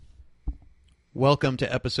Welcome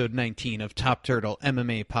to episode 19 of Top Turtle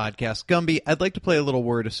MMA Podcast. Gumby, I'd like to play a little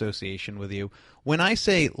word association with you. When I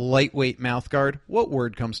say lightweight mouthguard, what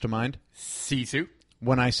word comes to mind? Sisu.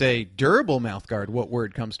 When I say durable mouthguard, what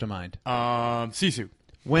word comes to mind? Sisu.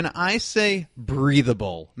 When I say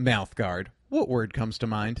breathable mouthguard, what word comes to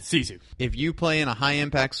mind? Sisu. If you play in a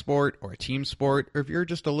high-impact sport or a team sport, or if you're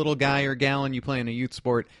just a little guy or gal and you play in a youth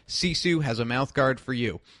sport, Sisu has a mouthguard for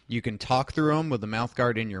you. You can talk through them with the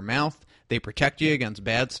mouthguard in your mouth. They protect you against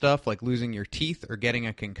bad stuff like losing your teeth or getting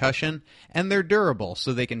a concussion, and they're durable,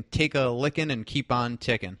 so they can take a licking and keep on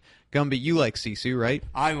ticking. Gumby, you like Sisu, right?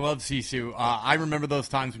 I love Sisu. I remember those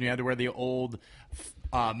times when you had to wear the old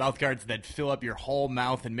mouth guards that fill up your whole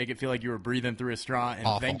mouth and make it feel like you were breathing through a straw, and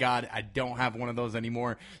Awful. Thank God I don't have one of those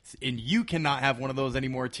anymore. And you cannot have one of those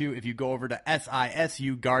anymore, too, if you go over to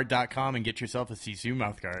SISUguard.com and get yourself a Sisu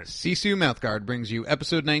mouth guard. Sisu Mouthguard brings you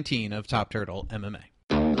episode 19 of Top Turtle MMA.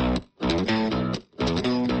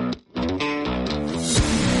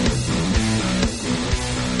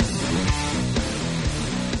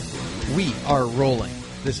 We are rolling.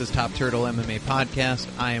 This is Top Turtle MMA Podcast.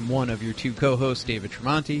 I am one of your two co-hosts, David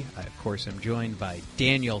Tremonti. I, of course, am joined by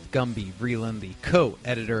Daniel Gumby Vreeland, the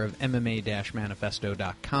co-editor of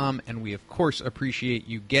MMA-Manifesto.com, and we, of course, appreciate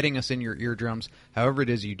you getting us in your eardrums. However it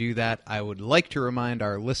is you do that, I would like to remind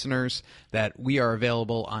our listeners that we are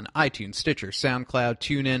available on iTunes, Stitcher, SoundCloud,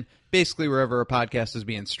 TuneIn, basically wherever a podcast is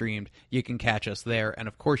being streamed, you can catch us there. And,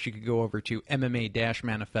 of course, you can go over to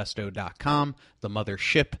MMA-Manifesto.com, the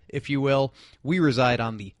mothership, if you will. We reside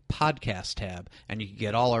on the podcast tab, and you can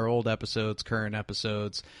get all our old episodes, current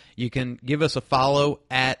episodes. You can give us a follow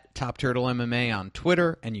at Top Turtle MMA on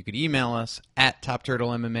Twitter, and you can email us at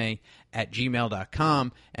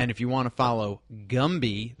TopTurtleMMA@gmail.com. And if you want to follow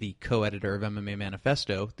Gumby, the co-editor of MMA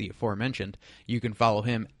Manifesto, the aforementioned, you can follow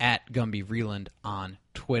him at Gumby Vreeland on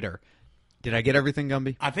Twitter. Did I get everything,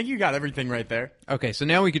 Gumby? I think you got everything right there. Okay, so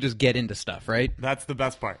now we could just get into stuff, right? That's the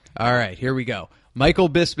best part. All right, here we go. Michael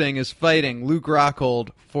Bisping is fighting Luke Rockhold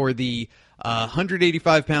for the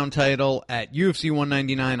 185-pound title at UFC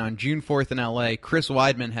 199 on June 4th in L.A. Chris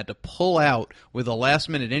Weidman had to pull out with a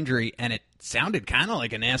last-minute injury, and it sounded kind of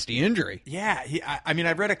like a nasty injury. Yeah, I mean,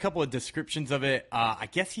 I've read a couple of descriptions of it. I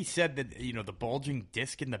guess he said that, the bulging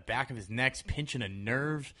disc in the back of his neck's pinching a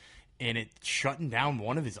nerve, and it shutting down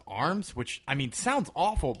one of his arms, which, I mean, sounds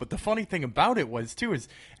awful. But the funny thing about it was, too, is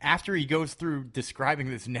after he goes through describing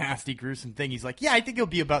this nasty, gruesome thing, he's like, yeah, I think it'll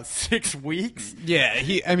be about 6 weeks. Yeah,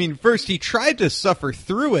 first he tried to suffer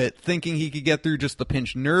through it, thinking he could get through just the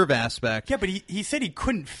pinched nerve aspect. Yeah, but he said he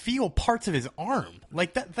couldn't feel parts of his arm.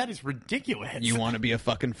 Like, that is ridiculous. You want to be a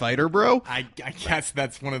fucking fighter, bro? I guess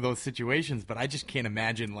that's one of those situations, but I just can't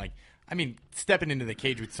imagine, stepping into the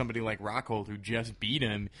cage with somebody like Rockhold who just beat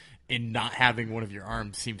him and not having one of your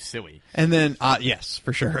arms seems silly. And then, yes,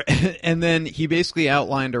 for sure. And then he basically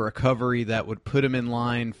outlined a recovery that would put him in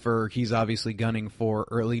line for, he's obviously gunning for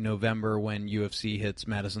early November when UFC hits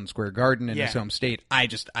Madison Square Garden in his home state. I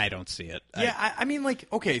don't see it. Yeah,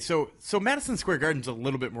 okay, so Madison Square Garden's a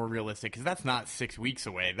little bit more realistic because that's not 6 weeks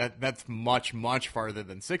away. That's much, much farther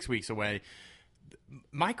than 6 weeks away.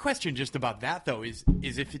 My question just about that, though, is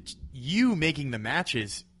if it's you making the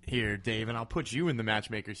matches here, Dave, and I'll put you in the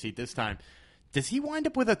matchmaker seat this time, does he wind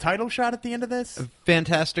up with a title shot at the end of this?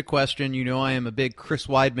 Fantastic question. You know I am a big Chris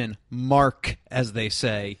Weidman mark, as they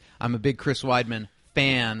say. I'm a big Chris Weidman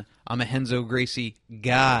fan. I'm a Renzo Gracie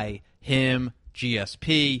guy. Him,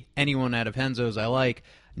 GSP, anyone out of Renzo's I like.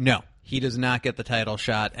 No, he does not get the title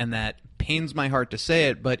shot, and that pains my heart to say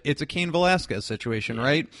it, but it's a Cain Velasquez situation,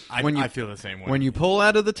 right? I feel the same way. When you pull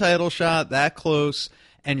out of the title shot that close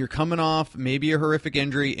and you're coming off maybe a horrific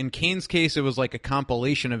injury, in Cain's case it was like a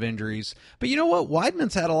compilation of injuries. But you know what?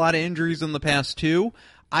 Weidman's had a lot of injuries in the past too.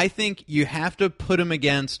 I think you have to put him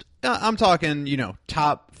against, I'm talking,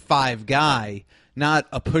 top 5 guy, not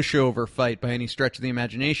a pushover fight by any stretch of the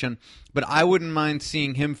imagination, but I wouldn't mind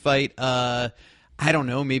seeing him fight I don't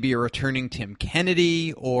know, maybe a returning Tim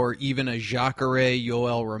Kennedy or even a Jacare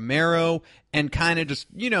Yoel Romero and kind of just,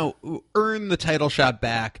 earn the title shot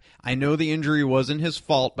back. I know the injury wasn't his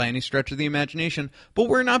fault by any stretch of the imagination, but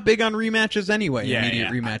we're not big on rematches anyway, immediate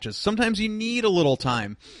rematches. Sometimes you need a little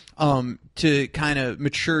time to kind of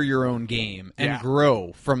mature your own game and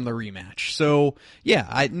grow from the rematch. So,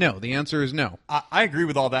 the answer is no. I agree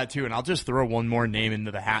with all that, too, and I'll just throw one more name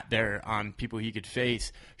into the hat there on people he could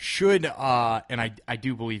face. Should, and I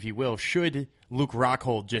do believe he will, should Luke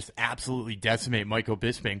Rockhold just absolutely decimate Michael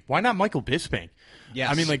Bisping, why not Michael Bisping? Yes.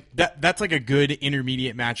 I mean, that's like a good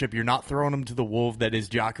intermediate matchup. You're not throwing him to the wolf that is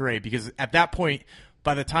Jacare, because at that point,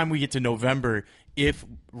 by the time we get to November, if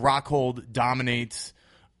Rockhold dominates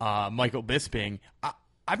Michael Bisping,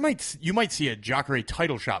 you might see a Jacare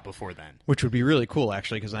title shot before then. Which would be really cool,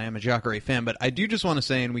 actually, because I am a Jacare fan. But I do just want to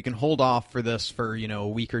say, and we can hold off for this for a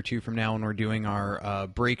week or two from now when we're doing our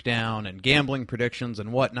breakdown and gambling predictions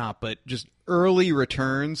and whatnot. But just early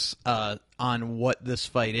returns on what this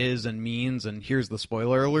fight is and means. And here's the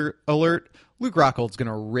spoiler alert. Luke Rockhold's going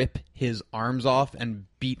to rip his arms off and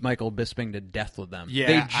beat Michael Bisping to death with them. Yeah,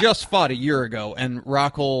 they just fought a year ago, and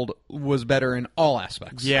Rockhold was better in all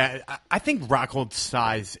aspects. Yeah, I think Rockhold's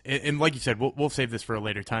size, and like you said, we'll save this for a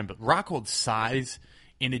later time, but Rockhold's size,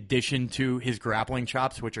 in addition to his grappling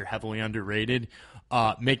chops, which are heavily underrated,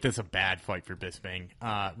 make this a bad fight for Bisping.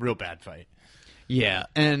 Real bad fight. Yeah,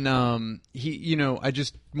 and he, I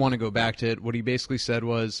just want to go back to it. What he basically said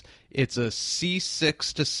was it's a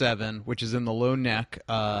C6 to 7, which is in the low neck,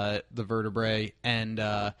 the vertebrae, and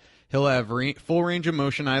he'll have full range of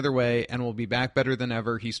motion either way, and will be back better than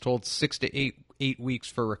ever. He's told 6 to 8 weeks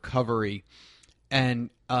for recovery, and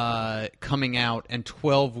coming out, and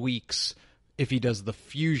 12 weeks if he does the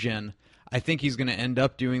fusion. I think he's going to end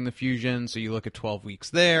up doing the fusion, so you look at 12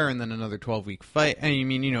 weeks there, and then another 12-week fight. I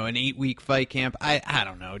mean, an 8-week fight camp. I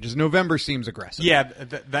don't know. Just November seems aggressive. Yeah,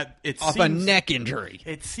 it off seems, a neck injury.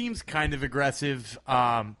 It seems kind of aggressive,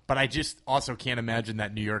 but I just also can't imagine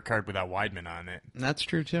that New York card without Weidman on it. That's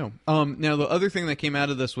true, too. Now, the other thing that came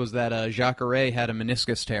out of this was that Jacare had a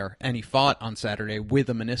meniscus tear, and he fought on Saturday with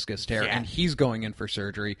a meniscus tear, and he's going in for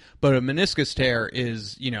surgery. But a meniscus tear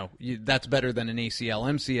is, that's better than an ACL,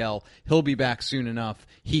 MCL. He'll be back soon enough.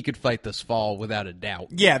 He could fight this fall without a doubt.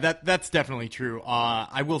 Yeah, that's definitely true.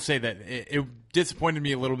 I will say that it disappointed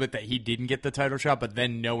me a little bit that he didn't get the title shot, but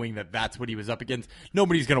then knowing that that's what he was up against,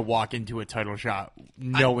 nobody's going to walk into a title shot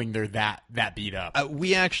knowing they're that beat up.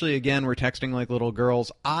 We actually, again, were texting like little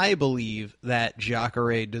girls. I believe that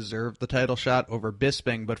Jacare deserved the title shot over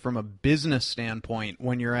Bisping, but from a business standpoint,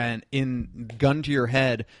 when you're in gun to your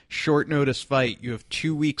head, short notice fight, you have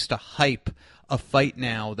 2 weeks to hype a fight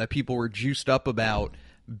now that people were juiced up about.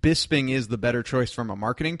 Bisping is the better choice from a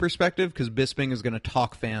marketing perspective because Bisping is going to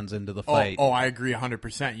talk fans into the fight. Oh, I agree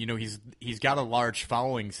 100%. He's got a large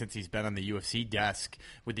following since he's been on the UFC desk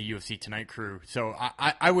with the UFC Tonight crew. So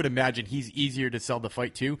I would imagine he's easier to sell the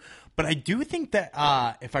fight to. But I do think that,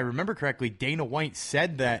 if I remember correctly, Dana White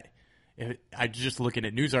said that, I just looking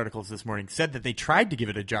at news articles this morning, said that they tried to give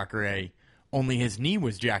it to Jacare, only his knee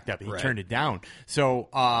was jacked up. He turned it down. So,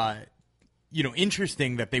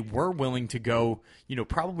 interesting that they were willing to go,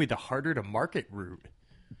 probably the harder to market route.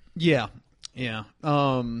 Yeah.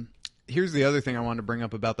 Here's the other thing I wanted to bring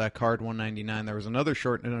up about that card 199. There was another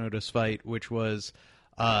short notice fight, which was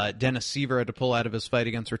Dennis Seaver had to pull out of his fight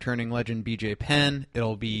against returning legend BJ Penn.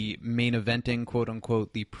 It'll be main eventing, quote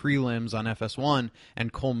unquote, the prelims on FS1,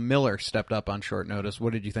 and Cole Miller stepped up on short notice.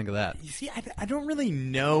 What did you think of that? You see, I don't really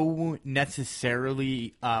know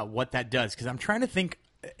necessarily what that does, because I'm trying to think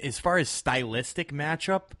as far as stylistic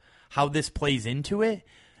matchup, how this plays into it.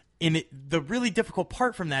 And the really difficult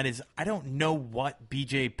part from that is I don't know what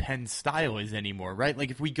BJ Penn's style is anymore, right?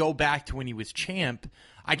 Like if we go back to when he was champ,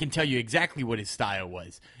 I can tell you exactly what his style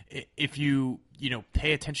was. If you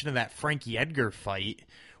pay attention to that Frankie Edgar fight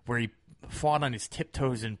where he fought on his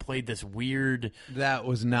tiptoes and played this weird... That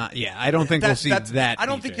was not... Yeah, I don't think we'll see that. I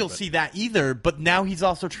don't think you'll see that either, but now he's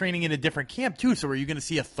also training in a different camp too, so are you going to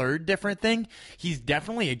see a third different thing? He's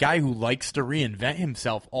definitely a guy who likes to reinvent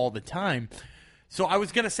himself all the time. So I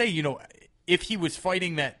was going to say, if he was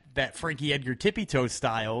fighting that Frankie Edgar tippy-toe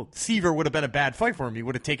style, Seaver would have been a bad fight for him. He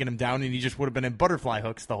would have taken him down, and he just would have been in butterfly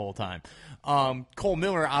hooks the whole time. Cole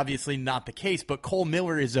Miller, obviously not the case, but Cole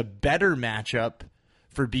Miller is a better matchup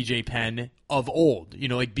for BJ Penn of old.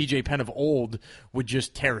 Like BJ Penn of old would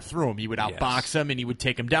just tear through him. He would outbox him, and he would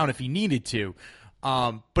take him down if he needed to.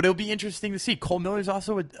 But it'll be interesting to see. Cole Miller's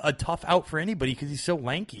also a tough out for anybody because he's so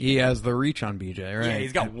lanky. He has the reach on BJ, right? Yeah,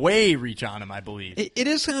 he's got way reach on him, I believe. It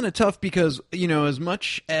is kind of tough because, as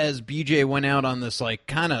much as BJ went out on this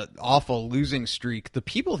kind of awful losing streak, the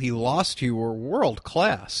people he lost to were world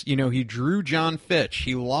class. He drew John Fitch.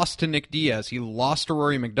 He lost to Nick Diaz. He lost to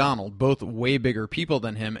Rory McDonald, both way bigger people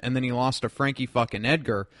than him. And then he lost to Frankie fucking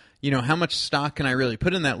Edgar. How much stock can I really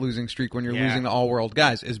put in that losing streak when you're losing to all-world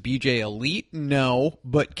guys? Is BJ elite? No.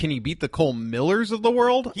 But can he beat the Cole Millers of the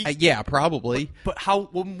world? Yeah, probably. But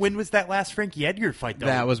when was that last Frankie Edgar fight, though?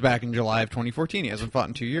 That was back in July of 2014. He hasn't fought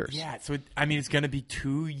in 2 years. Yeah, so, it's going to be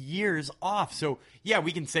 2 years off. So, yeah,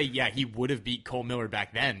 we can say, he would have beat Cole Miller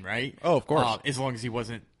back then, right? Oh, of course. As long as he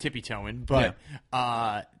wasn't tippy-toeing. But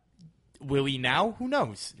will he now? Who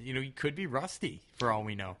knows? He could be rusty, for all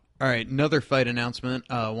we know. All right, another fight announcement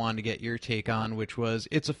wanted to get your take on, which was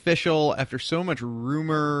it's official after so much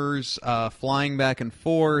rumors flying back and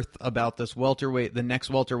forth about this welterweight, the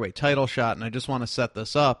next welterweight title shot, and I just want to set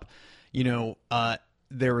this up.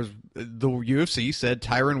 There was the UFC said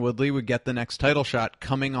Tyron Woodley would get the next title shot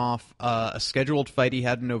coming off a scheduled fight he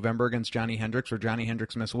had in November against Johnny Hendricks, where Johnny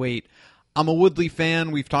Hendricks missed weight. I'm a Woodley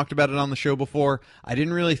fan. We've talked about it on the show before. I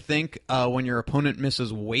didn't really think when your opponent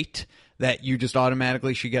misses weight that you just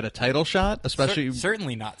automatically should get a title shot, especially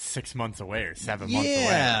certainly not 6 months away or 7 months away.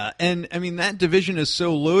 Yeah, and I mean that division is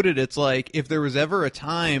so loaded. It's like if there was ever a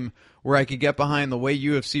time where I could get behind the way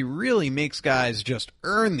UFC really makes guys just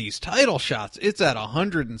earn these title shots, it's at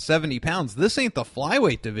 170 pounds. This ain't the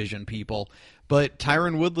flyweight division, people. But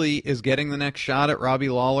Tyron Woodley is getting the next shot at Robbie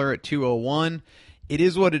Lawler at 201. It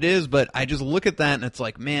is what it is, but I just look at that and it's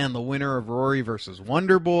like, man, the winner of Rory versus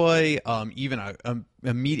Wonderboy, even a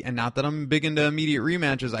immediate, and not that I'm big into immediate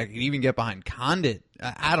rematches, I could even get behind Condit.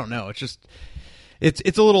 I don't know. It's just,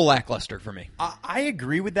 it's a little lackluster for me. I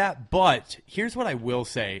agree with that, but here's what I will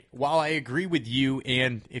say. While I agree with you,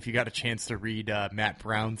 and if you got a chance to read Matt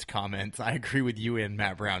Brown's comments, I agree with you and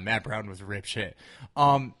Matt Brown. Matt Brown was rip shit.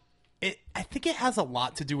 I think it has a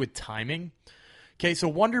lot to do with timing. Okay, so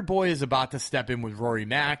Wonder Boy is about to step in with Rory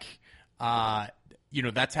Mack.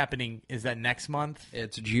 That's happening. Is that next month?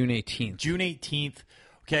 It's June 18th. June 18th.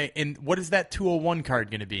 Okay, and what is that 201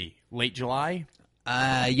 card going to be? Late July?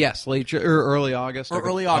 Yes, late or early August. Or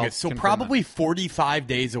early August. So probably 45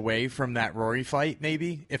 days away from that Rory fight,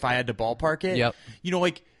 maybe, if I had to ballpark it. Yep.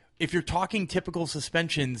 If you're talking typical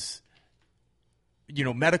suspensions,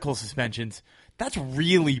 medical suspensions, that's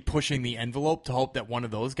really pushing the envelope to hope that one of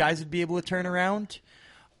those guys would be able to turn around.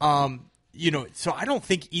 So I don't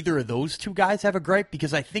think either of those two guys have a gripe,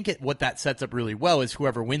 because I think what that sets up really well is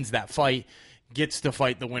whoever wins that fight gets to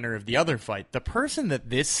fight the winner of the other fight. The person that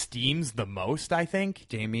this steams the most, I think,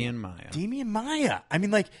 Damian Maia. I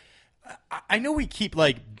mean, I know we keep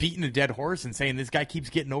beating a dead horse and saying this guy keeps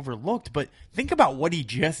getting overlooked, but think about what he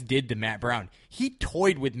just did to Matt Brown. He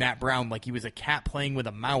toyed with Matt Brown like he was a cat playing with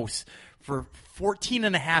a mouse for 14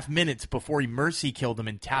 and a half minutes before he mercy killed him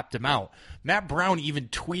and tapped him out. Matt Brown even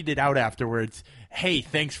tweeted out afterwards, "Hey,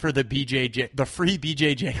 thanks for the free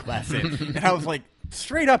BJJ lesson." And I was like,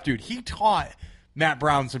 straight up, dude, he taught Matt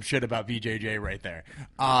Brown some shit about BJJ right there.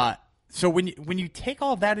 So when you take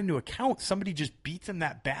all that into account, somebody just beats him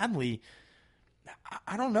that badly.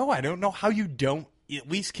 I don't know. I don't know how you don't at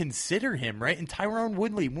least consider him, right? And Tyron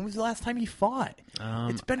Woodley, when was the last time he fought?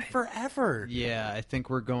 It's been forever. Yeah, I think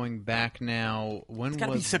we're going back now. When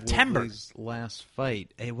was September. Woodley's last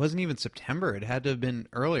fight? It wasn't even September. It had to have been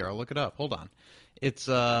earlier. I'll look it up. Hold on. It's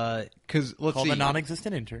because let's Call see. the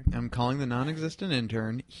non-existent intern. I'm calling the non-existent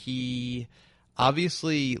intern. He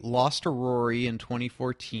obviously lost to Rory in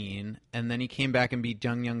 2014, and then he came back and beat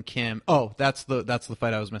Jung Young Kim. Oh, that's the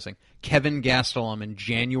fight I was missing. Kevin Gastelum in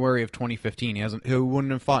January of 2015. He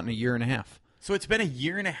wouldn't have fought in a year and a half. So it's been a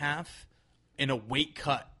year and a half, and a weight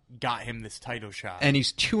cut got him this title shot. And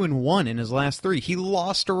he's 2-1 in his last 3. He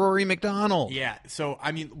lost to Rory McDonald. Yeah. So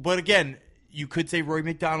I mean, but again, you could say Rory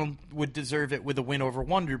McDonald would deserve it with a win over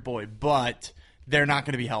Wonder Boy, but they're not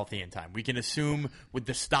going to be healthy in time. We can assume with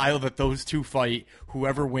the style that those two fight,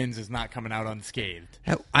 whoever wins is not coming out unscathed.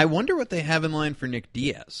 I wonder what they have in line for Nick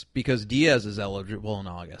Diaz, because Diaz is eligible in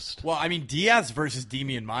August. Well, I mean, Diaz versus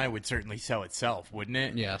Damian Maia would certainly sell itself, wouldn't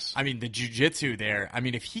it? Yes. I mean, the jiu-jitsu there. I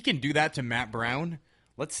mean, if he can do that to Matt Brown,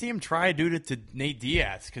 let's see him try to do it to Nate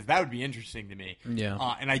Diaz, because that would be interesting to me.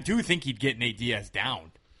 Yeah. And I do think he'd get Nate Diaz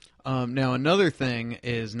down. Now, another thing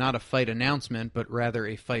is not a fight announcement, but rather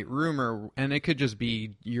a fight rumor, and it could just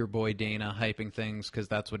be your boy Dana hyping things because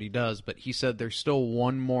that's what he does, but he said there's still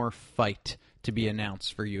one more fight to be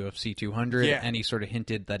announced for UFC 200, and he sort of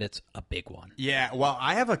hinted that it's a big one. Yeah, well,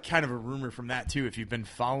 I have a kind of a rumor from that, too. If you've been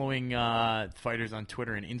following fighters on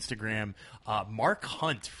Twitter and Instagram, Mark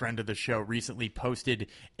Hunt, friend of the show, recently posted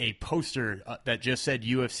a poster that just said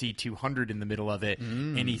UFC 200 in the middle of it,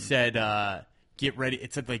 and he said... get ready.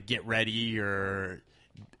 It said get ready or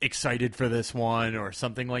excited for this one or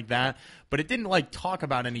something like that. But it didn't talk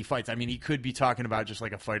about any fights. I mean, he could be talking about just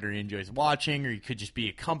a fighter he enjoys watching, or he could just be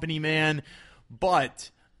a company man. But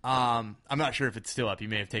I'm not sure if it's still up. He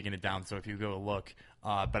may have taken it down. So if you go look,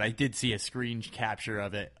 but I did see a screen capture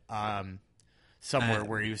of it. somewhere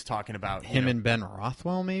where he was talking about him and Ben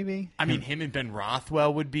Rothwell, maybe. I mean, him and Ben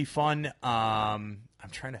Rothwell would be fun. I'm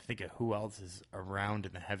trying to think of who else is around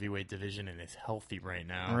in the heavyweight division and is healthy right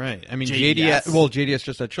now. Right. I mean, JDS. JDS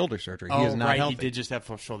just had shoulder surgery. He is not right. healthy. He did just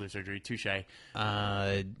have shoulder surgery. Touche.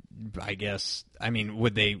 I guess. I mean,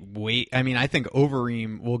 would they wait? I mean, I think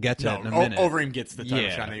Overeem. We'll get to that in a minute. Overeem gets the title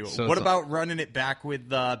Yeah, shot. Anyway. so What it's about running it back with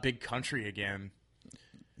Big Country again?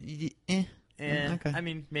 Okay. I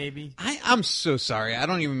mean, maybe. I'm so sorry. I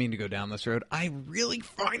don't even mean to go down this road. I really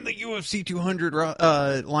find the UFC 200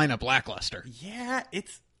 lineup lackluster. Yeah,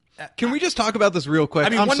 it's. Can we just talk about this real quick? I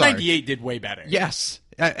mean, I'm 198 sorry. did way better. Yes.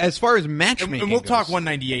 As far as matchmaking And we'll talk goes,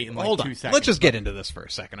 198 in like hold 2 on. seconds. Let's just get into this for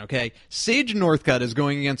a second, okay? Sage Northcutt is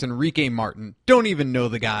going against Enrique Martin. Don't even know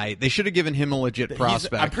the guy. They should have given him a legit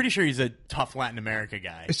prospect. I'm pretty sure he's a tough Latin America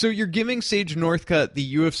guy. So you're giving Sage Northcutt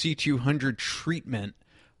the UFC 200 treatment,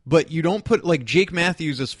 but you don't put, like, Jake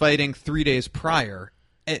Matthews is fighting 3 days prior.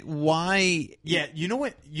 Why? Yeah, you know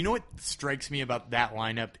what strikes me about that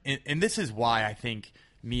lineup, and this is why I think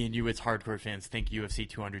me and you as hardcore fans think UFC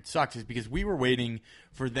 200 sucks, is because we were waiting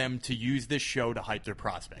for them to use this show to hype their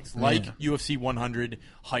prospects. Like UFC 100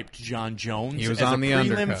 hyped John Jones He was as on a the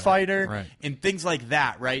prelim undercard. fighter Right. and things like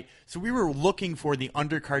that, right? So we were looking for the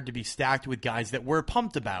undercard to be stacked with guys that we're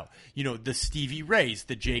pumped about. You know, the Stevie Rays,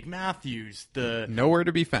 the Jake Matthews, the... Nowhere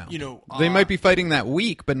to be found. You know, they might be fighting that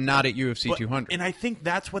week, but not at UFC 200. And I think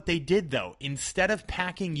that's what they did, though. Instead of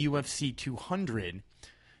packing UFC 200...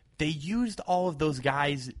 they used all of those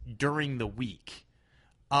guys during the week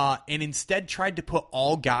and instead tried to put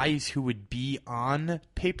all guys who would be on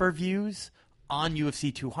pay-per-views on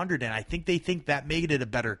UFC 200, and I think they think that made it a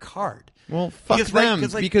better card. Well, fuck Because, them.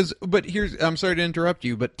 right, But here's, I'm sorry to interrupt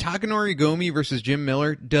you, but Takanori Gomi versus Jim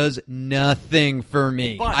Miller does nothing for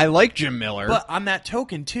me. But- I like Jim Miller. But on that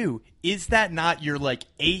token, too, is that not your, like,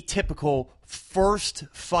 atypical first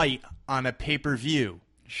fight on a pay-per-view?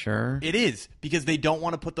 Sure. It is, because they don't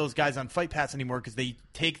want to put those guys on Fight Pass anymore because they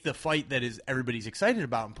take the fight that is everybody's excited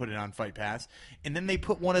about and put it on Fight Pass, and then they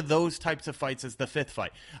put one of those types of fights as the fifth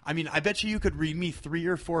fight. I mean, I bet you could read me 3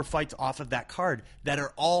 or 4 fights off of that card that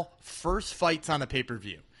are all first fights on a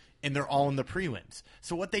pay-per-view, and they're all in the prelims.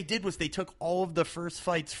 So what they did was they took all of the first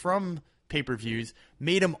fights from pay-per-views,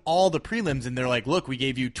 made them all the prelims, and they're like, look, we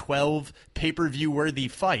gave you 12 pay-per-view worthy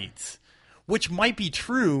fights, which might be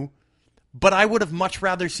true, but I would have much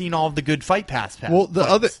rather seen all of the good Fight Pass fights.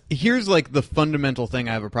 Well, here's like the fundamental thing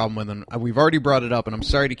I have a problem with, and we've already brought it up, and I'm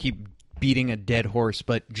sorry to keep beating a dead horse,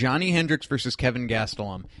 but Johnny Hendricks versus Kevin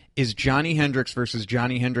Gastelum is Johnny Hendricks versus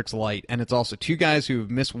Johnny Hendricks Light, and it's also 2 guys who have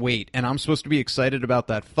missed weight, and I'm supposed to be excited about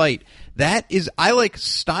that fight. I like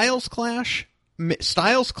styles clash.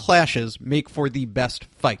 Styles clashes make for the best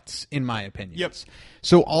fights, in my opinion. Yep.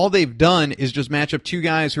 So all they've done is just match up 2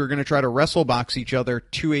 guys who are going to try to wrestle box each other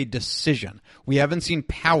to a decision. We haven't seen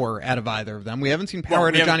power out of either of them. We haven't seen power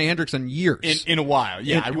out of Johnny Hendricks in years. In a while,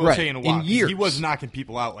 yeah, I will right, say in a while. in years. He was knocking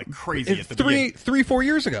people out like crazy at the beginning. 3-4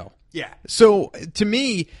 years ago. Yeah. So to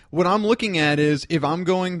me, what I'm looking at is if I'm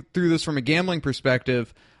going through this from a gambling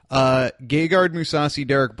perspective, Gegard Mousasi,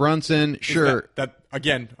 Derek Brunson, sure. That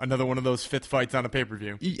again, another one of those fifth fights on a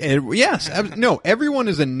pay-per-view. Yes. No, everyone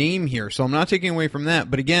is a name here, so I'm not taking away from that.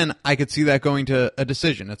 But again, I could see that going to a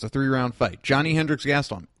decision. It's a 3-round fight. Johnny Hendricks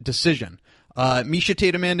Gastelum, decision. Misha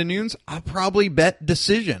Tate, Amanda Nunes, I'll probably bet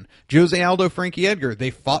decision. Jose Aldo, Frankie Edgar, they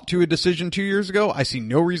fought to a decision 2 years ago. I see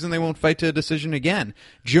no reason they won't fight to a decision again.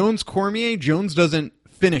 Jones Cormier, Jones doesn't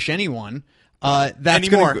finish anyone. That's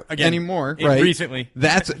anymore, right? Recently.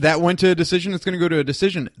 That went to a decision. It's going to go to a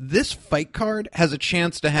decision. This fight card has a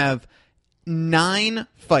chance to have 9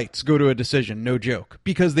 fights go to a decision, no joke,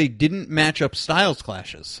 because they didn't match up styles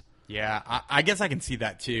clashes. Yeah, I guess I can see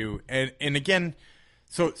that too. And again,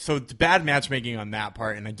 so it's bad matchmaking on that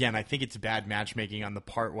part. And again, I think it's bad matchmaking on the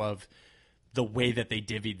part of the way that they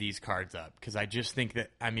divvied these cards up. Because I just think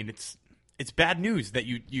that, I mean, it's bad news that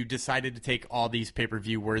you decided to take all these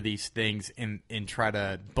pay-per-view worthy things and try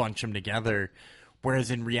to bunch them together.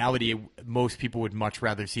 Whereas in reality, most people would much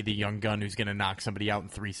rather see the young gun who's going to knock somebody out in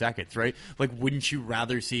 3 seconds, right? Like, wouldn't you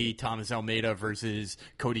rather see Thomas Almeida versus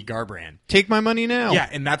Cody Garbrandt? Take my money now. Yeah,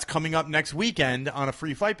 and that's coming up next weekend on a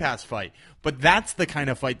free Fight Pass fight. But that's the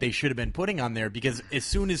kind of fight they should have been putting on there, because as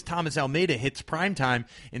soon as Thomas Almeida hits primetime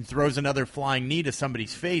and throws another flying knee to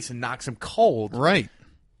somebody's face and knocks him cold, Right.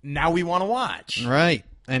 now we want to watch. Right.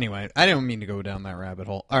 Anyway, I didn't mean to go down that rabbit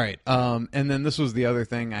hole. All right. And then this was the other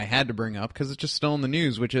thing I had to bring up because it's just still in the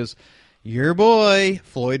news, which is your boy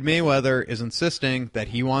Floyd Mayweather is insisting that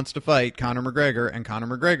he wants to fight Conor McGregor, and Conor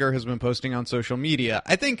McGregor has been posting on social media.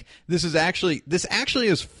 I think this actually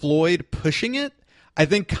is Floyd pushing it. I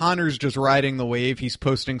think Conor's just riding the wave. He's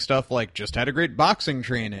posting stuff like, just had a great boxing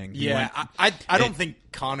training. I don't think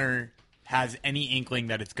Conor has any inkling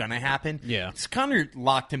that it's going to happen. Yeah. Conor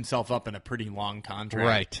locked himself up in a pretty long contract.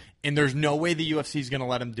 Right. And there's no way the UFC is going to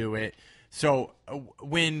let him do it. So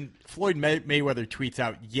when Floyd Mayweather tweets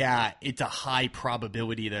out, yeah, it's a high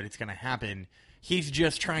probability that it's going to happen, he's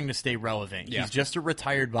just trying to stay relevant. Yeah. He's just a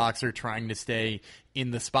retired boxer trying to stay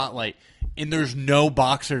in the spotlight. And there's no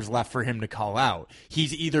boxers left for him to call out.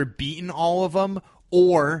 He's either beaten all of them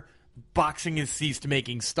or boxing has ceased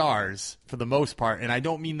making stars for the most part. And I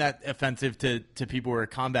don't mean that offensive to people who are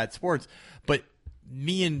combat sports, but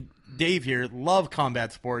me and Dave here love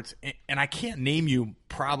combat sports, and I can't name you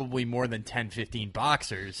probably more than 10, 15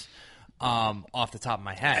 boxers off the top of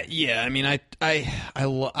my head. Yeah, I mean, I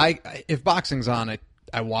if boxing's on,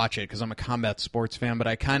 I watch it because I'm a combat sports fan.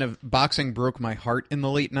 But boxing broke my heart in the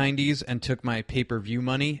late '90s and took my pay-per-view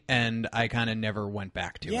money, and I kind of never went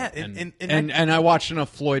back to it. And I watched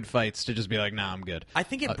enough Floyd fights to just be like, nah, I'm good. I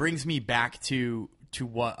think it brings me back to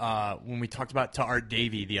what when we talked about to Art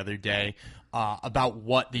Davie the other day. About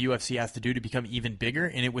what the UFC has to do to become even bigger,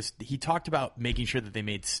 and he talked about making sure that they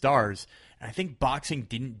made stars, and I think boxing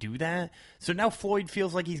didn't do that. So now Floyd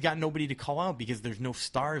feels like he's got nobody to call out because there's no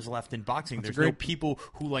stars left in boxing. There's no people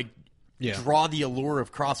who draw the allure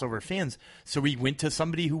of crossover fans. So he went to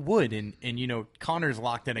somebody who would, and Conor's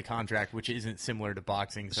locked in a contract which isn't similar to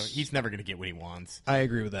boxing, so he's never going to get what he wants. I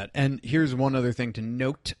agree with that. And here's one other thing to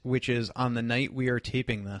note, which is on the night we are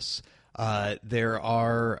taping this, there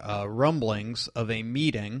are rumblings of a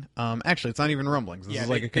meeting. Actually, it's not even rumblings. This is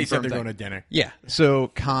like a confirmed they said they're thing. going to dinner. Yeah. So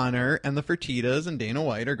Conor and the Fertittas and Dana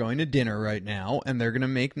White are going to dinner right now, and they're going to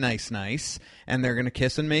make nice, and they're going to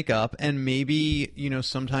kiss and make up, and maybe,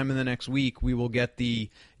 sometime in the next week we will get the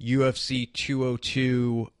UFC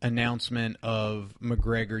 202 announcement of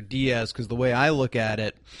McGregor-Diaz, because the way I look at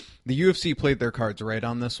it, the UFC played their cards right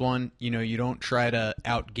on this one. You don't try to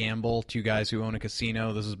out-gamble two guys who own a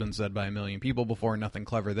casino. This has been said by a million people before. Nothing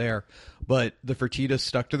clever there. But the Fertittas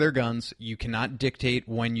stuck to their guns. You cannot dictate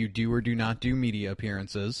when you do or do not do media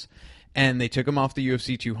appearances. And they took him off the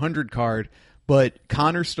UFC 200 card. But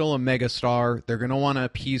Conor's still a megastar. They're going to want to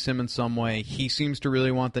appease him in some way. He seems to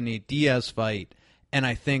really want the Nate Diaz fight. And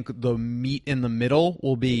I think the meet in the middle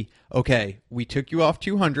will be, okay, we took you off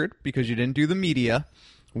 200 because you didn't do the media.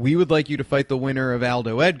 We would like you to fight the winner of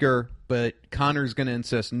Aldo Edgar, but Conor's going to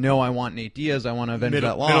insist, no, I want Nate Diaz. I want to avenge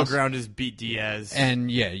that loss. Middle ground is beat Diaz. And,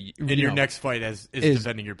 your next fight is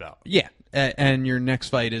defending your belt. Yeah, and your next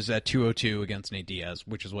fight is at 202 against Nate Diaz,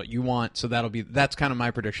 which is what you want. So that's kind of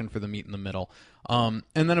my prediction for the meet in the middle. And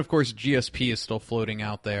then, of course, GSP is still floating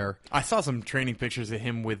out there. I saw some training pictures of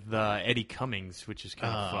him with Eddie Cummings, which is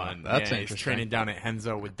kind of fun. That's interesting. He's training down at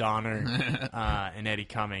Henzo with Donner and Eddie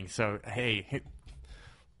Cummings. So, hey,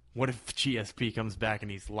 what if GSP comes back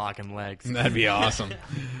and he's locking legs? That'd be awesome.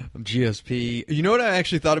 GSP. You know what I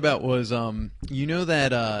actually thought about was,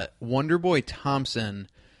 that Wonderboy Thompson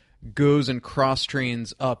goes and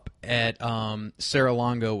cross-trains up at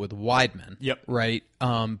Serra-Longo with Weidman. Yep. Right?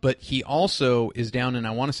 But he also is down in,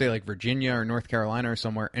 I want to say, like Virginia or North Carolina or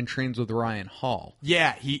somewhere, and trains with Ryan Hall.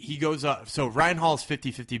 Yeah, he goes up. So Ryan Hall's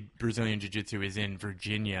 50-50 Brazilian Jiu-Jitsu is in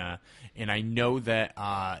Virginia, and I know that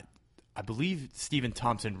I believe Stephen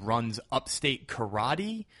Thompson runs Upstate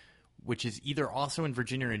Karate, which is either also in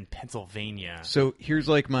Virginia or in Pennsylvania. So here's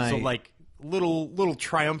little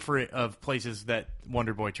triumvirate of places that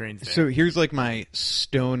Wonderboy trains in. So here's my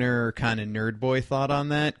stoner kind of nerd boy thought on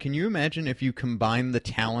that. Can you imagine if you combine the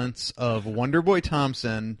talents of Wonderboy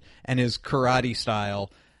Thompson and his karate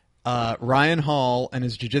style, Ryan Hall and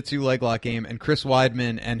his jiu-jitsu leg lock game, and Chris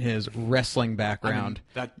Weidman and his wrestling background?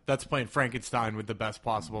 I mean, that's playing Frankenstein with the best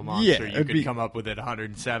possible monster you could come up with at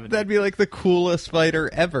 170. That'd be like the coolest fighter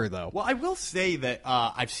ever, though. Well, I will say that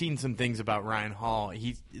I've seen some things about Ryan Hall.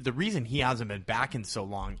 The reason he hasn't been back in so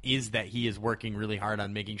long is that he is working really hard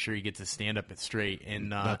on making sure he gets his stand-up straight.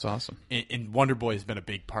 And that's awesome. And Wonderboy has been a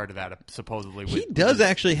big part of that, supposedly. He does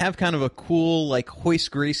actually have kind of a cool,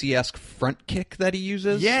 Hoist Gracie-esque front kick that he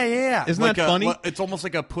uses. Yeah. Isn't that funny? It's almost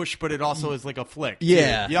like a push, but it also is like a flick.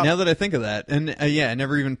 Yeah. Yep. Now that I think of that, and I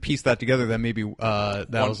never even pieced that together. That maybe that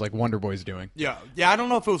was like Wonderboy's doing. Yeah. I don't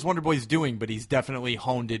know if it was Wonderboy's doing, but he's definitely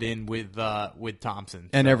honed it in with Thompson.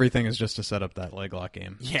 And everything is just to set up that leg lock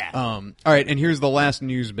game. Yeah. All right, and here's the last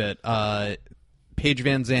news bit. Paige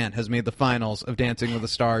Van Zandt has made the finals of Dancing with the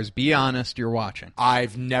Stars. Be honest, you're watching.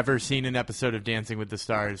 I've never seen an episode of Dancing with the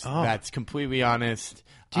Stars. Oh. That's completely honest.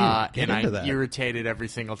 Dude, and I'm irritated every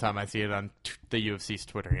single time I see it on the UFC's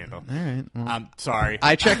Twitter handle. All right. Well, I'm sorry.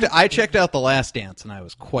 I checked out The Last Dance, and I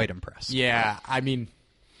was quite impressed. Yeah, I mean,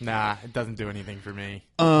 Nah, it doesn't do anything for me.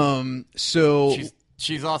 So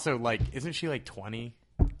She's also like, isn't she like 20?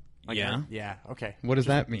 Like, Yeah. Yeah. Okay. what does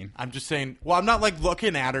that mean? I'm just saying. Well, I'm not like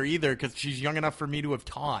looking at her either because she's young enough for me to have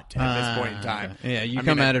taught at this point in time. Yeah, you I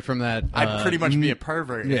come mean, at it from that. I'd pretty much be a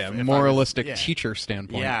pervert. Yeah, if I was- moralistic yeah. teacher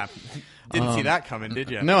standpoint. Yeah. Didn't see that coming, did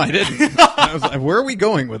you? No, I didn't. I was like, where are we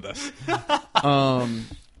going with this?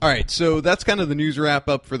 All right, so that's kind of the news wrap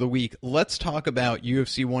up for the week. Let's talk about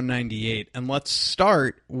UFC 198, and let's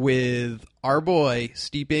start with our boy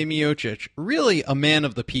Stipe Miocic, really a man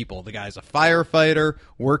of the people. The guy's a firefighter,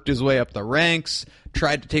 worked his way up the ranks,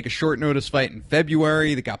 tried to take a short notice fight in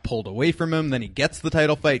February that got pulled away from him. Then he gets the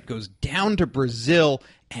title fight, goes down to Brazil,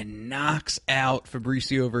 and knocks out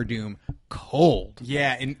Fabricio Verdum cold.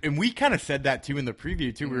 Yeah, and we kind of said that too in the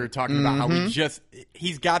preview too. We were talking about how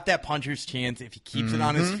he's got that puncher's chance if he keeps it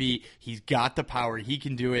on his feet. He's got the power. He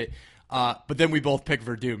can do it. But then we both picked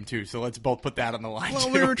Verdum too, so let's both put that on the line. Well,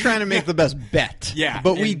 too. we were trying to make the best bet. Yeah,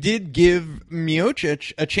 but we and- did give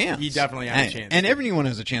Miocic a chance. He definitely had a And- chance. And everyone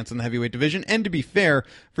has a chance in the heavyweight division. And to be fair,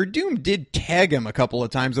 Verdum did tag him a couple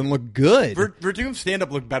of times and look good. Verdum's stand-up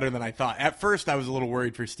looked better than I thought. At first, I was a little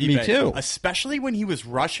worried for Stipe. Me too. Especially when he was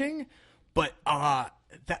rushing. But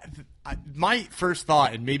my first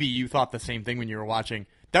thought, and maybe you thought the same thing when you were watching,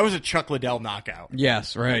 that was a Chuck Liddell knockout.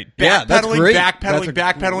 Yes, right. Yeah, that's Backpedaling, great. backpedaling, That's a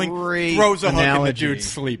backpedaling, great throws a hook and the analogy. dude's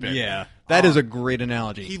sleeping. Yeah, that is a great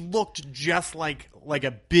analogy. He looked just like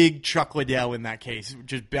a big Chuck Liddell in that case,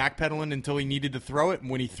 just backpedaling until he needed to throw it, and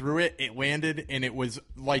when he threw it, it landed, and it was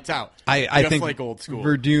lights out. I just think like old school.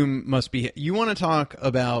 Verdum must be. You want to talk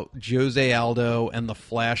about Jose Aldo and the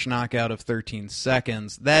flash knockout of 13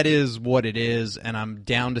 seconds? That is what it is, and I'm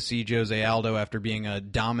down to see Jose Aldo, after being a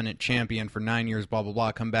dominant champion for 9 years, blah blah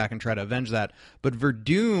blah, come back and try to avenge that. But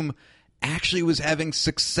Verdum actually was having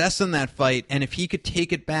success in that fight, and if he could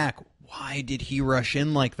take it back, why did he rush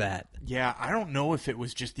in like that? Yeah, I don't know if it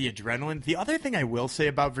was just the adrenaline. The other thing I will say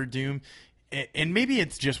about Verdum, and maybe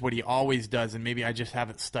it's just what he always does, and maybe I just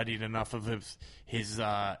haven't studied enough of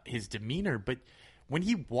his demeanor, but when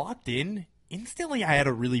he walked in, instantly I had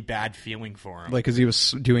a really bad feeling for him. Like, because he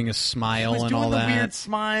was doing a smile he was and doing all the that. weird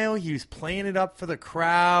smile. He was playing it up for the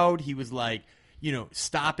crowd. He was like,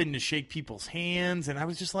 stopping to shake people's hands. And I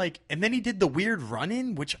was just like, and then he did the weird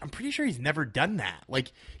run-in, which I'm pretty sure he's never done that.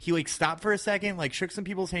 Like, he like stopped for a second, like shook some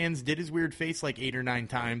people's hands, did his weird face like 8 or 9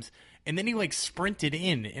 times, and then he like sprinted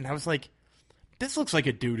in. And I was like, this looks like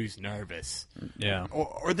a dude who's nervous. Yeah.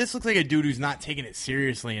 Or this looks like a dude who's not taking it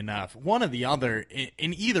seriously enough. One or the other.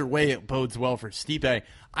 In either way, it bodes well for Stipe.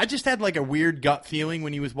 I just had like a weird gut feeling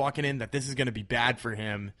when he was walking in that this is going to be bad for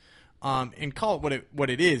him. And call it what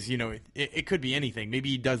it is. It could be anything. Maybe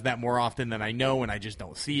he does that more often than I know, and I just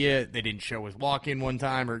don't see it. They didn't show his walk-in one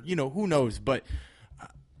time, or who knows. But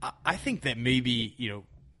I think that maybe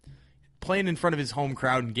playing in front of his home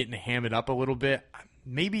crowd and getting to ham it up a little bit,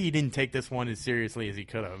 maybe he didn't take this one as seriously as he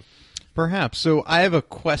could have. Perhaps. So I have a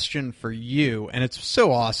question for you, and it's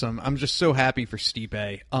so awesome. I'm just so happy for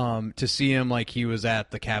Stipe to see him like he was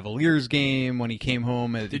at the Cavaliers game when he came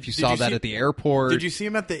home. If you saw that at the airport. Did you see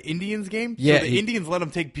him at the Indians game? Yeah, So the Indians let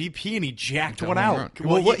him take BP, and he jacked one out.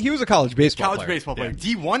 Well, he was a college baseball player. Baseball player.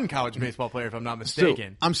 Yeah. D1 college baseball player, if I'm not So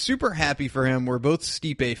mistaken. I'm super happy for him. We're both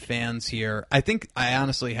Stipe fans here. I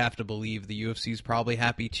honestly have to believe the UFC is probably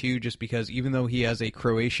happy too, just because even though he has a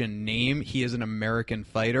Croatian name, he is an American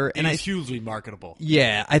fighter, and he's hugely marketable.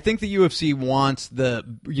 Yeah, I think the UFC wants the,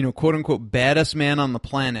 quote unquote baddest man on the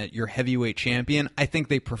planet, your heavyweight champion. I think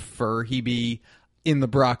they prefer he be in the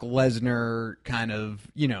Brock Lesnar kind of,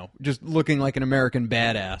 just looking like an American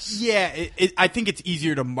badass. Yeah, I think it's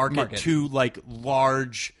easier to market to like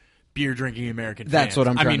large beer drinking American fans. That's what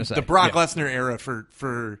I'm trying to say. The Brock Lesnar era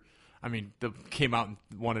came out and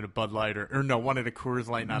wanted a Bud Light or no, wanted a Coors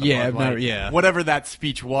Light, not a Bud Light. Whatever that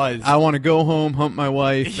speech was. I want to go home, hump my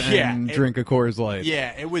wife, and drink a Coors Light.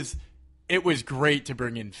 Yeah, it was great to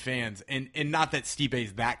bring in fans, and not that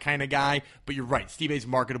Stipe's that kind of guy, but you're right. Stipe's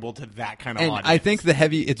marketable to that kind of audience. I think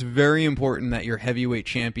it's very important that your heavyweight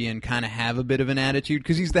champion kind of have a bit of an attitude,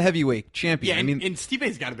 because he's the heavyweight champion. Yeah, and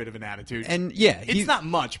Stipe's got a bit of an attitude. And yeah, it's not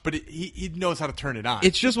much, but he knows how to turn it on.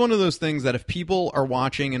 It's just one of those things that if people are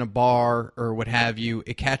watching in a bar or what have you,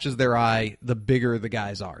 it catches their eye the bigger the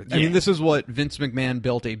guys are. I mean, this is what Vince McMahon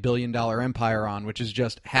built a billion-dollar empire on, which is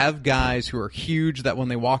just have guys who are huge that when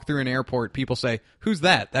they walk through an airport, people say, "Who's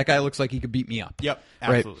that? That guy looks like he could beat me up." Yep,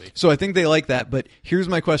 absolutely. Right? So I think they like that. But here's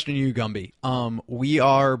my question to you, Gumby. We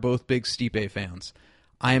are both big Stipe fans.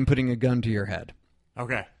 I am putting a gun to your head.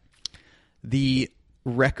 Okay. The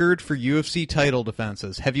record for UFC title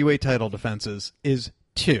defenses, heavyweight title defenses, is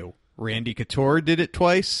 2. Randy Couture did it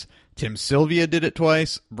twice. Tim Sylvia did it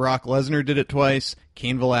twice. Brock Lesnar did it twice.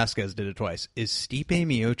 Cain Velasquez did it twice. Is Stipe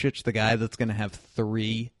Miocic the guy that's going to have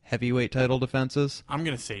 3 heavyweight title defenses? I'm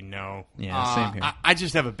going to say no. Yeah, same here. I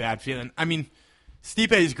just have a bad feeling. I mean,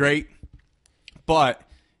 Stipe is great, but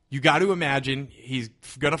you got to imagine he's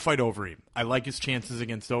going to fight Overeem. I like his chances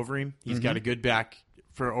against Overeem. He's got a good back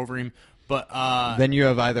for Overeem. But then you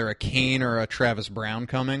have either a Cain or a Travis Brown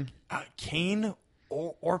coming. Cain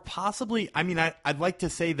or possibly, I mean, I'd like to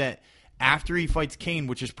say that after he fights Cain,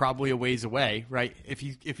 which is probably a ways away, right? If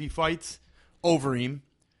he fights Overeem,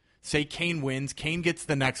 say Cain wins, Cain gets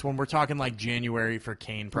the next one. We're talking like January for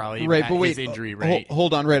Cain, probably. Right, at but wait, his injury rate.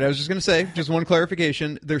 Hold on, right. I was just going to say, just one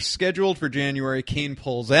clarification. They're scheduled for January. Cain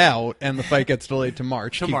pulls out, and the fight gets delayed to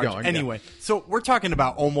March. Keep going. Anyway, so we're talking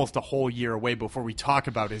about almost a whole year away before we talk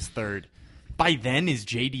about his third. By then, is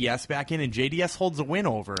JDS back in, and JDS holds a win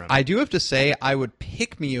over him. I do have to say, I would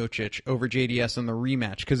pick Miocic over JDS in the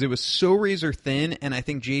rematch because it was so razor thin, and I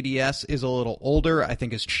think JDS is a little older. I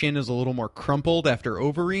think his chin is a little more crumpled after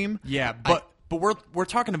Overeem. Yeah, but we're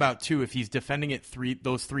talking about too. If he's defending it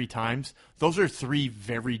those three times, those are 3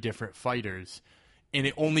 very different fighters, and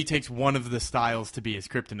it only takes one of the styles to be his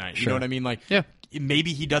kryptonite. You know what I mean? Like, yeah.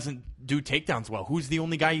 Maybe he doesn't do takedowns well. Who's the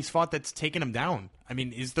only guy he's fought that's taken him down? I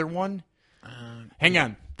mean, is there one? Hang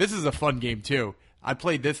on. This is a fun game, too. I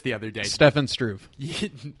played this the other day. Stefan Struve.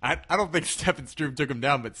 I don't think Stefan Struve took him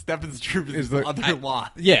down, but Stefan Struve is the other loss.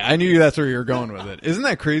 Yeah, I knew that's where you were going with it. Isn't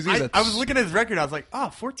that crazy? I was looking at his record. I was like,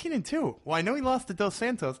 14-2. Well, I know he lost to Dos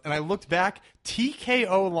Santos, and I looked back.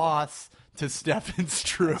 TKO loss to Stefan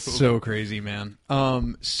Struve. So crazy, man.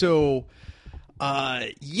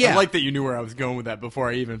 Yeah. I like that you knew where I was going with that before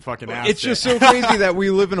I even fucking asked. It's just so crazy that we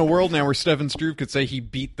live in a world now where Stefan Struve could say he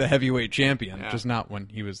beat the heavyweight champion, just not when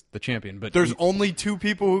he was the champion. But there's only 2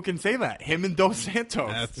 people who can say that, him and Dos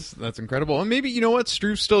Santos. That's incredible. And maybe, you know what,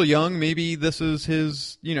 Struve's still young. Maybe this is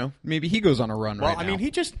his, maybe he goes on a run right now. Well, I mean, he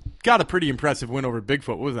just got a pretty impressive win over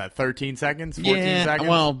Bigfoot. What was that, 13 seconds, 14 seconds?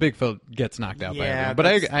 Well, Bigfoot gets knocked out by everyone.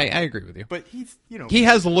 But I agree with you. But he's, he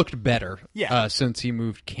has looked better since he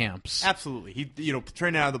moved camps. Absolutely. He,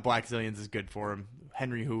 training out of the Black Zillions is good for him.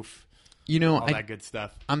 Henry Hoof. All that good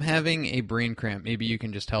stuff. I'm having a brain cramp. Maybe you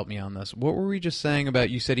can just help me on this. What were we just saying about,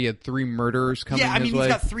 you said he had 3 murderers coming his way? He's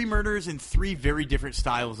got 3 murderers and 3 very different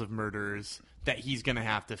styles of murderers that he's going to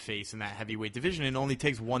have to face in that heavyweight division. And it only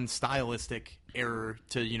takes one stylistic error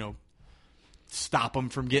to, stop him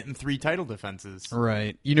from getting 3 title defenses.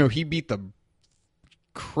 Right. He beat the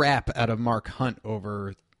crap out of Mark Hunt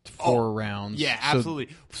over 4 rounds. Yeah,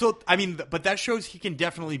 absolutely. So, I mean, but that shows he can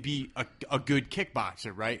definitely be a good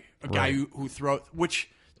kickboxer, right? A guy who throws, which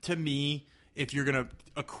to me, if you're going to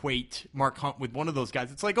equate Mark Hunt with one of those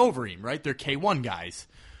guys, it's like Overeem, right? They're K1 guys.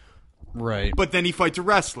 Right. But then he fights a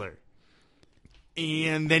wrestler.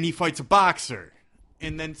 And then he fights a boxer.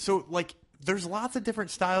 And then, so, like, there's lots of different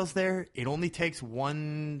styles there. It only takes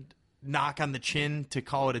one knock on the chin to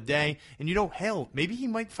call it a day. And hell, maybe he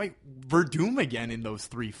might fight Verdum again in those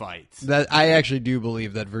 3 fights. That I actually do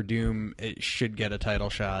believe that Verdum should get a title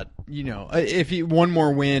shot. If he one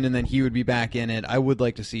more win and then he would be back in it, I would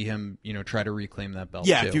like to see him, try to reclaim that belt.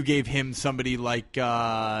 Yeah, too. if you gave him somebody like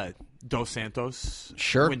Dos Santos.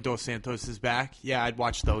 Sure. When Dos Santos is back. Yeah, I'd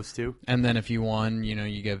watch those 2. And then if you won,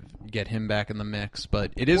 you get him back in the mix.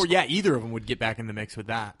 But it is... Or, yeah, either of them would get back in the mix with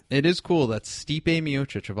that. It is cool that Stipe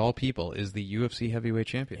Miocic, of all people, is the UFC heavyweight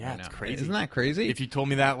champion right now. It's crazy. Isn't that crazy? If you told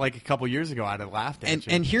me that like a couple years ago, I'd have laughed at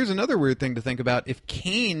you. And here's another weird thing to think about. If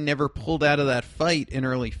Cain never pulled out of that fight in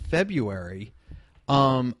early February...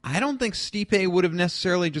 I don't think Stipe would have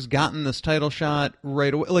necessarily just gotten this title shot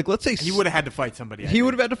right away. Like, let's say he would have had to fight somebody. He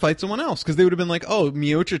would have had to fight someone else because they would have been like, "Oh,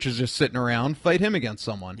 Miocic is just sitting around. Fight him against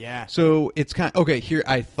someone." Yeah. So it's kind of, okay. Here,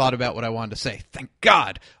 I thought about what I wanted to say. Thank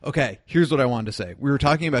God. Okay, here's what I wanted to say. We were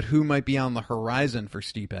talking about who might be on the horizon for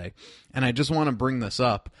Stipe, and I just want to bring this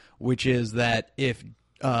up, which is that if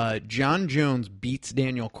John Jones beats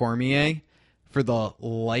Daniel Cormier for the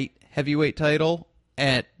light heavyweight title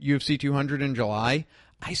at UFC 200 in July,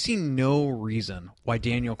 I see no reason why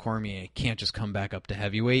Daniel Cormier can't just come back up to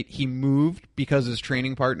heavyweight. He moved because his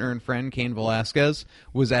training partner and friend, Cain Velasquez,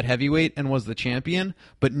 was at heavyweight and was the champion.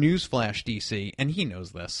 But newsflash, DC, and he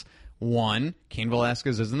knows this. 1, Cain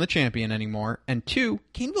Velasquez isn't the champion anymore. And 2,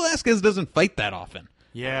 Cain Velasquez doesn't fight that often.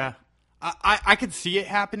 Yeah. I could see it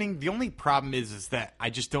happening. The only problem is that I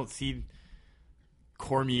just don't see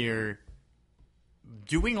Cormier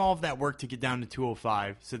doing all of that work to get down to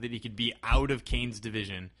 205 so that he could be out of Cain's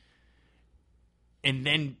division and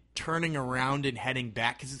then turning around and heading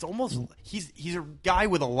back, because it's almost he's a guy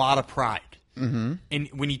with a lot of pride. Mm-hmm. And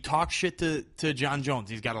when he talks shit to John Jones,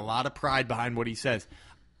 he's got a lot of pride behind what he says.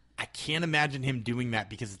 I can't imagine him doing that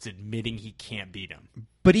because it's admitting he can't beat him.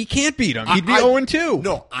 But he can't beat him. He'd be 0-2.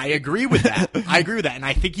 No, I agree with that. And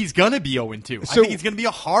I think he's going to be 0-2. I So- think he's going to be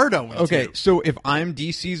a hard 0-2. Okay, so if I'm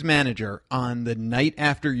DC's manager on the night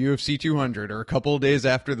after UFC 200 or a couple of days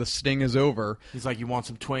after the Sting is over, He's like, you want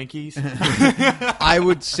some Twinkies? I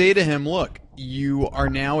would say to him, look, you are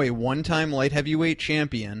now a one-time light heavyweight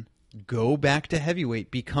champion. Go back to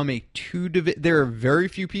heavyweight. Become a there are very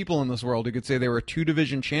few people in this world who could say they were a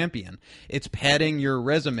two-division champion. It's padding your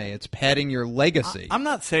resume. It's padding your legacy. I'm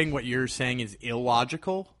not saying what you're saying is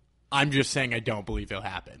illogical. I'm just saying I don't believe it'll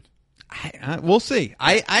happen. We'll see.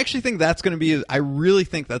 I actually think that's going to be I really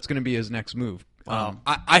think that's going to be his next move.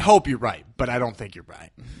 I hope you're right, but I don't think you're right.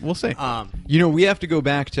 We'll see. We have to go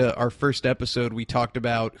back to our first episode. We talked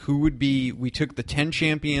about we took the 10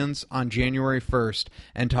 champions on January 1st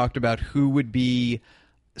and talked about who would be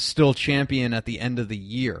still champion at the end of the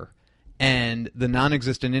year. And the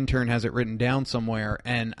non-existent intern has it written down somewhere.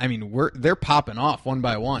 And I mean, they're popping off one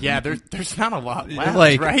by one. Yeah, there's not a lot left,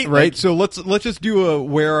 right? Right. So let's just do a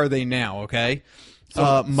where are they now? Okay.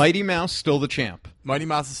 Mighty Mouse still the champ. Mighty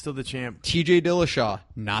Mouse is still the champ. TJ Dillashaw,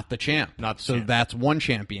 not the champ. So that's one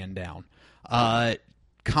champion down.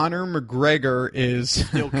 Conor McGregor is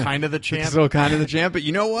still kind of the champ. Still kind of the champ, but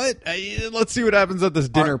you know what? Let's see what happens at this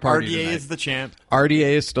dinner party RDA tonight. is the champ.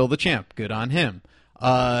 RDA is still the champ. Good on him.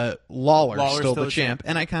 Lawler's still the champ, champ.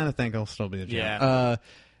 and I kind of think he'll still be the champ. Yeah.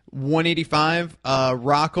 185,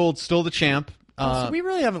 Rockhold still the champ. So we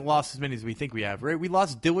really haven't lost as many as we think we have, right? We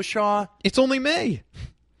lost Dillashaw. It's only May.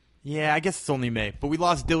 Yeah, I guess it's only May. But we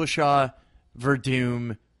lost Dillashaw,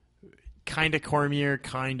 Verdum, kind of Cormier,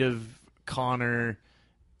 kind of Connor,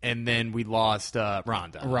 and then we lost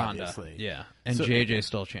Ronda, obviously. Yeah. And JJ's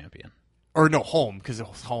still champion. Or no, Holm, because it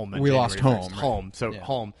was Holm. We lost Holm. Holm, so Yeah.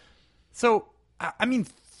 Holm. So, I mean,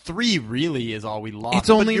 3 really is all we lost. It's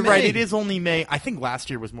only but you're May. right, it is only May. I think last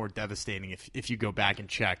year was more devastating if you go back and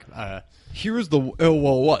check. Here's it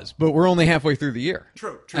was, but we're only halfway through the year.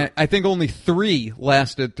 True. I think only 3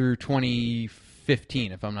 lasted through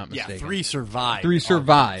 2015, if I'm not mistaken. Yeah, 3 survived. 3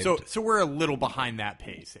 survived. So we're a little behind that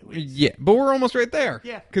pace, at least. Yeah, but we're almost right there.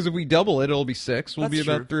 Yeah. Because if we double it, it'll be 6. We'll That's be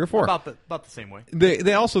about true. 3 or 4. About the same way.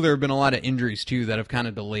 They also, there have been a lot of injuries, too, that have kind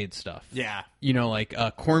of delayed stuff. Yeah. You know, like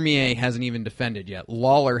Cormier hasn't even defended yet.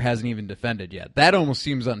 Lawler hasn't even defended yet. That almost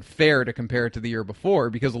seems unfair to compare it to the year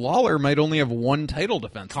before because Lawler might only have 1 title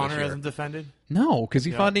defense Connor this year. hasn't defended? No, because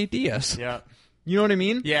he fought Nate Diaz. Yeah. You know what I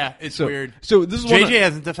mean? Yeah, it's So- weird. So this is JJ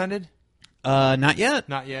hasn't defended? not yet.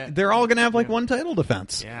 Not yet. They're all going to have like 1 title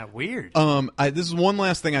defense. Yeah, weird. This is one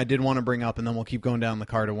last thing I did want to bring up, and then we'll keep going down the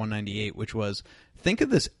card at 198, which was think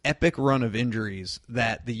of this epic run of injuries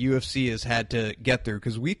that the UFC has had to get through.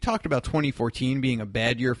 Because we talked about 2014 being a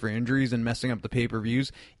bad year for injuries and messing up the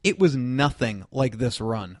pay-per-views. It was nothing like this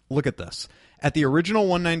run. Look at this. At the original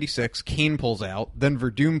 196, Kane pulls out, then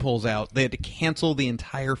Verdum pulls out. They had to cancel the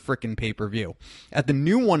entire frickin' pay-per-view. At the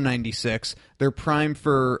new 196, they're primed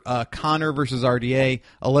for Conor versus RDA.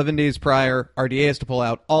 11 days prior, RDA has to pull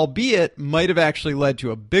out, albeit might have actually led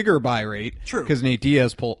to a bigger buy rate. True. Because Nate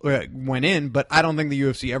Diaz went in, but I don't think the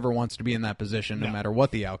UFC ever wants to be in that position no matter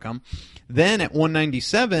what the outcome. Then at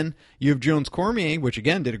 197, you have Jones Cormier, which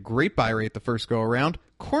again did a great buy rate the first go-around.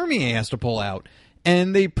 Cormier has to pull out.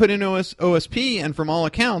 And they put in OSP, and from all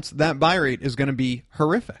accounts, that buy rate is going to be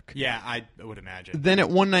horrific. Yeah, I would imagine. Then at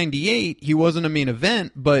 198, he wasn't a main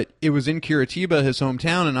event, but it was in Curitiba, his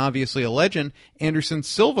hometown, and obviously a legend. Anderson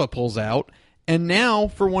Silva pulls out. And now,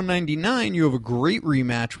 for 199, you have a great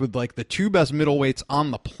rematch with like the 2 best middleweights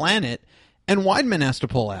on the planet, and Weidman has to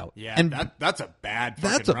pull out. Yeah, and that's a bad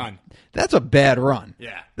fucking run. That's a bad run.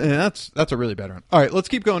 Yeah. That's a really bad run. All right, let's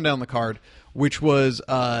keep going down the card, which was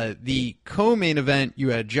the co-main event. You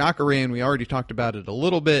had Jacare, and we already talked about it a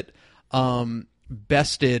little bit.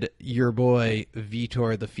 Bested your boy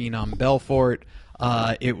Vitor the Phenom Belfort.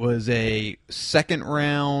 It was a second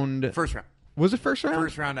round. First round. Was it first round?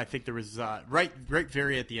 First round, I think there was right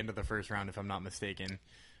very at the end of the first round, if I'm not mistaken.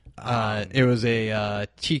 It was a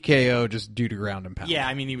TKO just due to ground and pound. Yeah,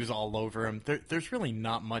 I mean, he was all over him. There's really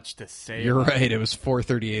not much to say. You're about right. It was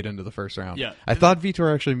 4:38 into the first round. Yeah. I thought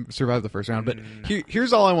Vitor actually survived the first round, but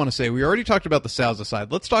here's all I want to say. We already talked about the Souza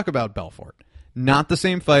side. Let's talk about Belfort. Not the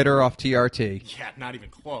same fighter off TRT. Yeah, not even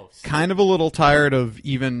close. Kind of a little tired of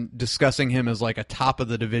even discussing him as like a top of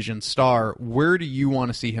the division star. Where do you want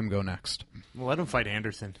to see him go next? Well, let him fight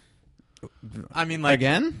Anderson. I mean, like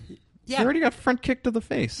Again? Yeah. He already got front kick to the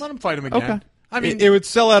face. Let him fight him again. Okay. I mean, it would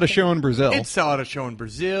sell out a show in Brazil. it'd sell out a show in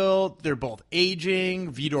Brazil. They're both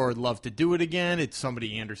aging. Vitor would love to do it again. It's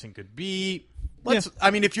somebody Anderson could beat.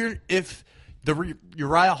 I mean, if the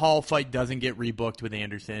Uriah Hall fight doesn't get rebooked with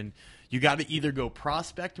Anderson. You got to either go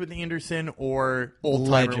prospect with Anderson or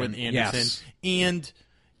old-timer with Anderson. Yes. And,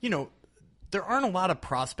 there aren't a lot of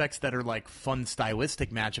prospects that are like fun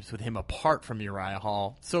stylistic matchups with him apart from Uriah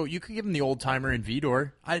Hall. So you could give him the old-timer and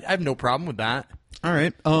Vidor. I have no problem with that. All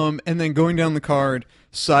right. And then going down the card,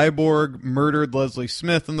 Cyborg murdered Leslie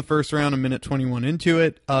Smith in the first round, a minute 21 into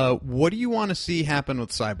it. What do you want to see happen with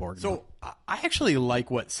Cyborg? So I actually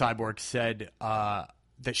like what Cyborg said, that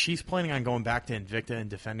she's planning on going back to Invicta and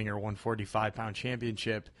defending her 145-pound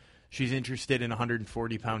championship. She's interested in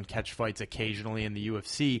 140-pound catch fights occasionally in the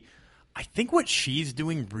UFC. I think what she's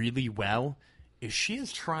doing really well is she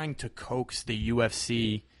is trying to coax the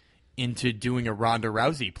UFC into doing a Ronda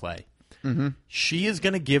Rousey play. Mm-hmm. She is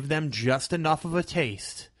going to give them just enough of a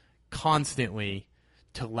taste constantly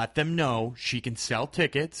to let them know she can sell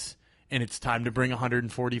tickets and it's time to bring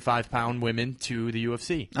 145-pound women to the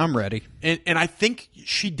UFC. I'm ready. And I think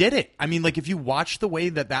she did it. I mean, like, if you watch the way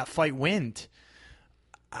that fight went,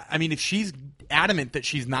 I mean, if she's adamant that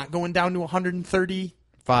she's not going down to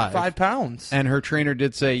 135 pounds. And her trainer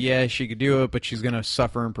did say, yeah, she could do it, but she's going to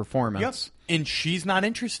suffer in performance. Yep. And she's not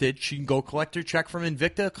interested. She can go collect her check from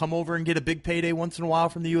Invicta, come over and get a big payday once in a while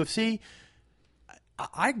from the UFC.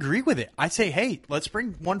 I agree with it. I say, hey, let's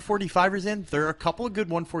bring 145ers in. There are a couple of good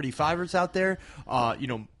 145ers out there.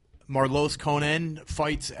 Marlos Conan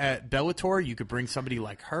fights at Bellator. You could bring somebody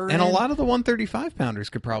like her and in. A lot of the 135-pounders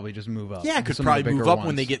could probably just move up. Yeah, could probably move up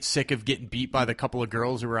when they get sick of getting beat by the couple of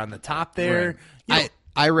girls who are on the top there. Right.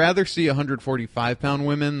 I rather see 145-pound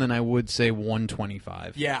women than I would say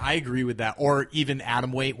 125. Yeah, I agree with that. Or even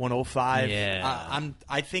atom weight 105. Yeah.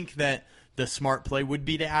 I think that the smart play would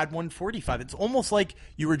be to add 145. It's almost like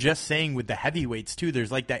you were just saying with the heavyweights, too.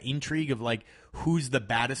 There's like that intrigue of like, who's the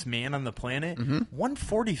baddest man on the planet? Mm-hmm.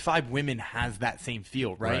 145 women has that same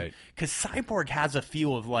feel, right? Because Cyborg has a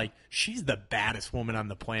feel of like, she's the baddest woman on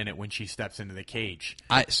the planet when she steps into the cage.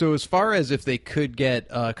 So as far as if they could get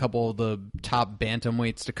a couple of the top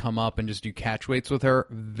bantamweights to come up and just do catch weights with her,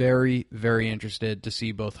 very, very interested to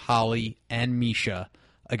see both Holly and Misha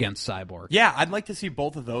against Cyborg. Yeah, I'd like to see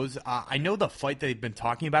both of those. I know the fight they've been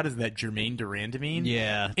talking about is that Jermaine Durandamine.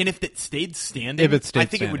 Yeah. And if it stayed standing, I think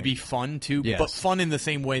standing. it would be fun too, Yes. but fun in the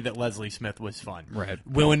same way that Leslie Smith was fun. Right.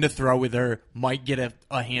 Willing to throw with her, might get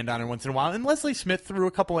a hand on her once in a while. And Leslie Smith threw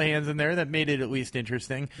a couple of hands in there that made it at least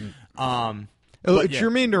interesting.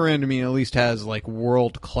 Jermaine Durandamine at least has like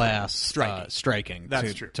world-class striking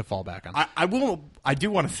That's true. to fall back on. I do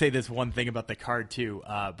want to say this one thing about the card too,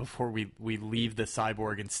 before we leave the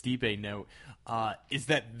Cyborg and Stipe note, is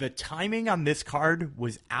that the timing on this card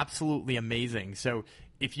was absolutely amazing. So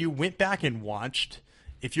if you went back and watched,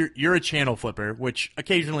 if you're a channel flipper, which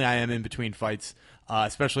occasionally I am in between fights,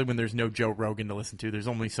 especially when there's no Joe Rogan to listen to, there's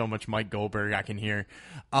only so much Mike Goldberg I can hear.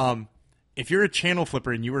 If you're a channel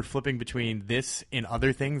flipper and you were flipping between this and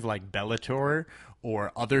other things like Bellator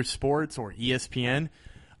or other sports or ESPN,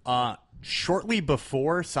 shortly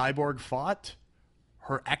before Cyborg fought,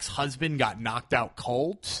 her ex-husband got knocked out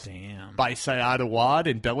cold by Syed Awad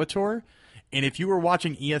in Bellator. And if you were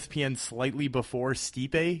watching ESPN slightly before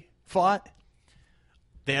Stipe fought,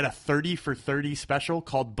 they had a 30 for 30 special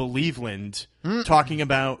called Believeland, talking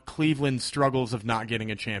about Cleveland's struggles of not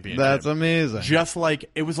getting a championship. That's amazing. Just like,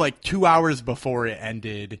 it was like 2 hours before it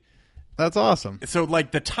ended. That's awesome. So,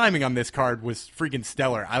 like, the timing on this card was freaking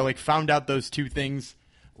stellar. I, like, found out those two things,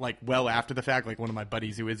 like, well after the fact. Like, one of my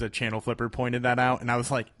buddies who is a channel flipper pointed that out, and I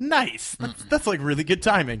was like, nice. That's like, really good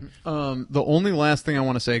timing. The only last thing I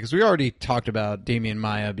want to say, because we already talked about Damian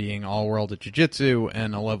Maia being all-world at jiu-jitsu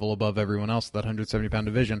and a level above everyone else, that 170-pound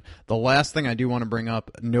division. The last thing I do want to bring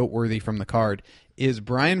up, noteworthy from the card, is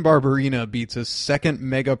Brian Barberina beats his second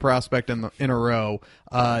mega prospect in a row.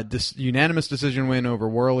 Unanimous decision win over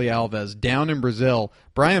Worley Alves down in Brazil.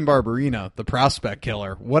 Brian Barberina, the prospect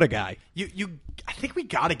killer. What a guy. I think we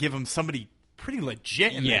got to give him somebody pretty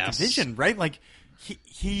legit in that division, right? Like,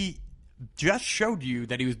 he just showed you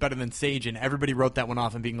that he was better than Sage, and everybody wrote that one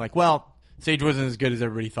off and being like, well, Sage wasn't as good as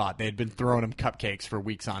everybody thought. They had been throwing him cupcakes for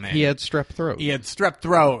weeks on end. He had strep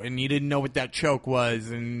throat. And he didn't know what that choke was,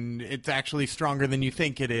 and it's actually stronger than you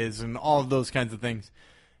think it is, and all of those kinds of things.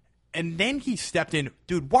 And then he stepped in.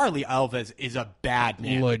 Dude, Warley Alves is a bad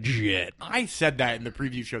man. Legit. I said that in the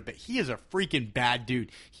preview show, that he is a freaking bad dude.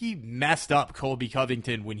 He messed up Colby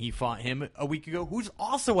Covington when he fought him a week ago, who's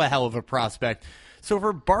also a hell of a prospect. So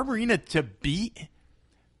for Barberina to beat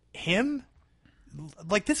him,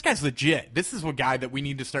 like, this guy's legit. This is a guy that we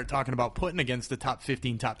need to start talking about putting against the top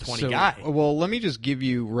 15, top 20 guy. Well, let me just give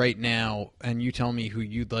you right now, and you tell me who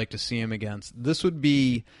you'd like to see him against. This would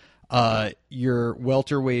be your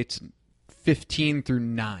welterweights 15 through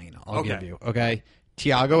 9, I'll Okay. give you, okay?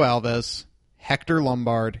 Thiago Alves, Hector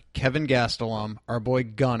Lombard, Kevin Gastelum, our boy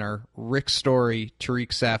Gunnar, Rick Story, Tariq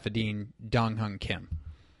Safadine, Dong Hyun Kim.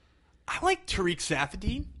 I like Tariq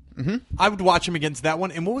Safadine. Mm-hmm. I would watch him against that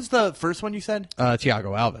one. And what was the first one you said?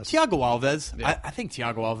 Thiago Alves. Thiago Alves. Yeah. I think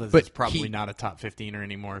Thiago Alves But is probably not a top 15er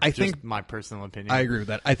anymore. I just think my personal opinion. I agree with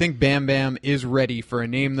that. I think Bam Bam is ready for a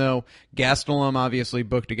name, though. Gastelum obviously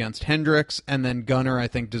booked against Hendricks, and then Gunnar I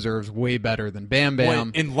think deserves way better than Bam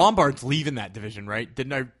Bam. And Lombard's leaving that division, right?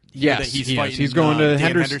 Didn't I? Yes, that he's he fighting. is. He's going to Dan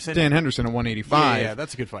Henderson. Dan Henderson at 185. Yeah,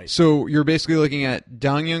 that's a good fight. So you're basically looking at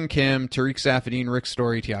Dong Hyun Kim, Tariq Safadine, Rick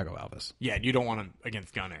Story, Thiago Alves. Yeah, you don't want him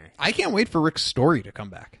against Gunnar. I can't wait for Rick Story to come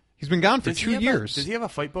back. He's been gone for 2 years. Does he have a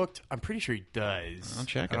fight booked? I'm pretty sure he does. I'll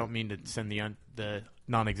check I it. don't mean to send the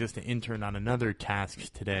non-existent intern on another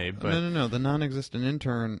task today, but No. The non-existent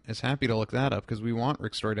intern is happy to look that up because we want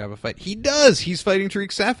Rick Story to have a fight. He does. He's fighting Tariq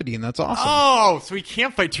Safadine. That's awesome. Oh, so he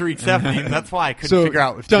can't fight Tariq Safadine. That's why I couldn't So figure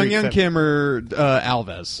out if Dong Tariq Hyun Kim or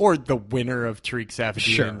Alves. or the winner of Tariq Safadine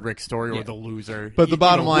Sure. and Rick Story, Yeah. or the loser. But the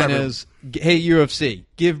bottom line whoever. is, hey UFC,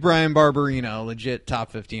 give Brian Barberina a legit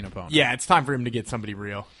top 15 opponent. Yeah, it's time for him to get somebody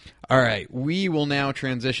real. All right, we will now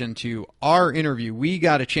transition to our interview. We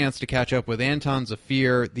got a chance to catch up with Anton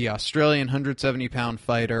Zafir, the Australian 170-pound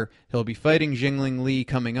fighter. He'll be fighting Jingling Lee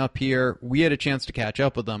coming up here. We had a chance to catch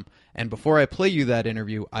up with him. And before I play you that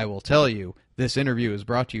interview, I will tell you, this interview is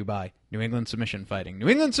brought to you by New England Submission Fighting. New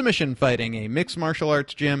England Submission Fighting, a mixed martial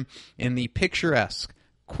arts gym in the picturesque,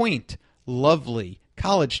 quaint, lovely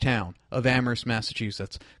college town of Amherst,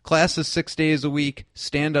 Massachusetts. Classes 6 days a week,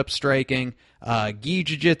 stand-up striking, gi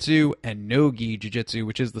jiu-jitsu, and no gi jiu-jitsu,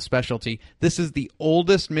 which is the specialty. This is the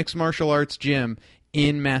oldest mixed martial arts gym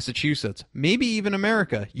in Massachusetts, maybe even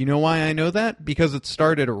America. You know why I know that? Because it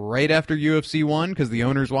started right after UFC 1, because the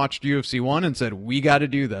owners watched UFC 1 and said, we got to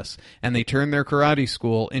do this. And they turned their karate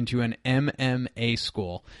school into an MMA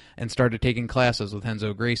school and started taking classes with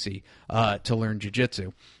Renzo Gracie to learn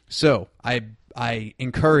jiu-jitsu. So I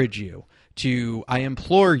encourage you I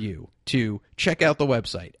implore you to check out the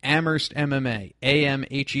website, Amherst MMA,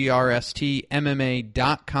 AMHERST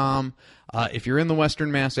MMA.com. If you're in the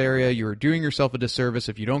Western Mass area, you're doing yourself a disservice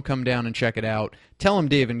if you don't come down and check it out. Tell them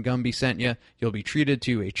Dave and Gumby sent you. You'll be treated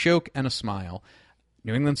to a choke and a smile.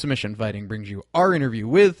 New England Submission Fighting brings you our interview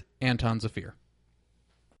with Anton Zafir.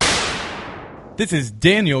 This is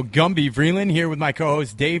Daniel Gumby Vreeland here with my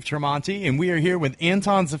co-host Dave Tremonti, and we are here with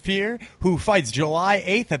Anton Zafir, who fights July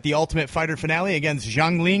 8th at the Ultimate Fighter finale against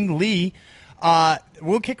Jingling Lee.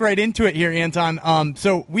 We'll kick right into it here, Anton.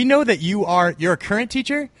 So we know that you're a current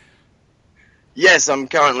teacher? Yes, I'm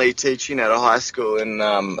currently teaching at a high school in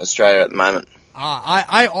Australia at the moment.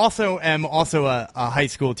 I also am a high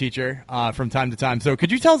school teacher from time to time. So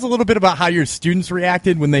could you tell us a little bit about how your students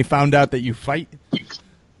reacted when they found out that you fight?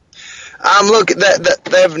 Look,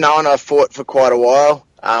 they've known I've fought for quite a while.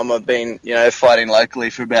 I've been, fighting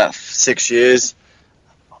locally for about 6 years.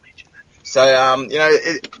 So,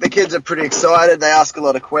 the kids are pretty excited. They ask a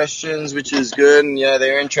lot of questions, which is good. And,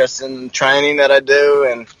 they're interested in training that I do.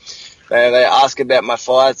 And they ask about my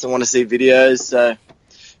fights and want to see videos. So,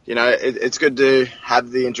 it's good to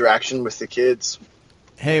have the interaction with the kids.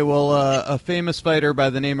 Hey, well, a famous fighter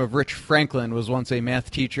by the name of Rich Franklin was once a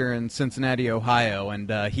math teacher in Cincinnati, Ohio,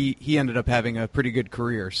 and he ended up having a pretty good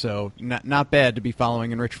career, so not bad to be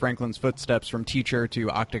following in Rich Franklin's footsteps from teacher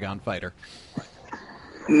to octagon fighter.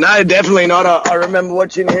 No, definitely not. I remember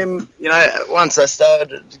watching him, once I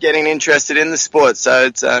started getting interested in the sport,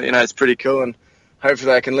 so it's pretty cool, and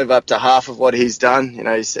hopefully I can live up to half of what he's done.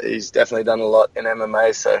 He's definitely done a lot in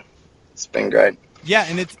MMA, so it's been great. Yeah,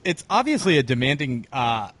 and it's obviously a demanding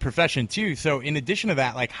profession too. So in addition to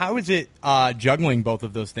that, like, how is it juggling both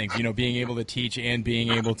of those things? Being able to teach and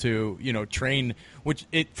being able to train,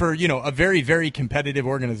 for a very, very competitive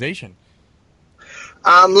organization.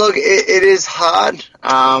 Look, it is hard.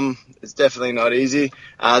 It's definitely not easy.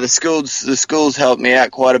 The schools helped me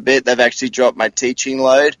out quite a bit. They've actually dropped my teaching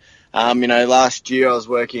load. Last year I was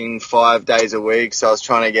working 5 days a week, so I was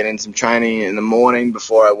trying to get in some training in the morning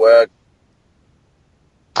before I worked.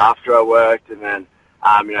 After I worked, and then,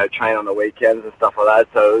 train on the weekends and stuff like that.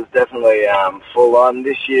 So it was definitely full on.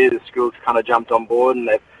 This year, the school's kind of jumped on board, and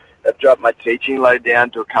they've dropped my teaching load down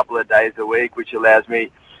to a couple of days a week, which allows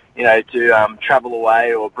me, to travel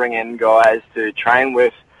away or bring in guys to train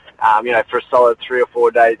with, for a solid 3 or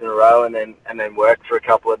 4 days in a row, and then work for a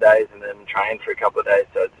couple of days, and then train for a couple of days.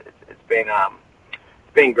 So it's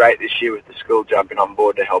been great this year with the school jumping on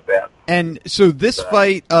board to help out. And so this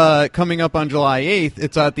fight coming up on July 8th,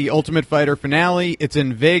 it's at the Ultimate Fighter finale. It's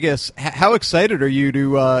in Vegas. How excited are you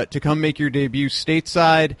to come make your debut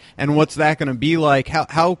stateside, and what's that going to be like?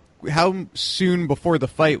 How soon before the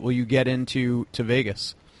fight will you get into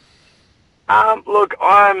Vegas? Look,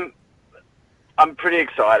 I'm pretty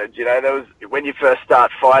excited. There was, when you first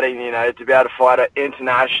start fighting, to be able to fight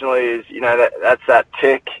internationally is, that's that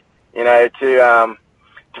tick. To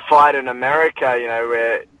fight in America,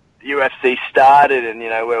 where the UFC started, and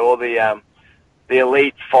where all the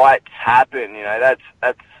elite fights happen. That's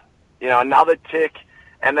another tick.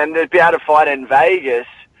 And then to be able to fight in Vegas,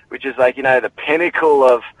 which is like the pinnacle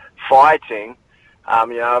of fighting.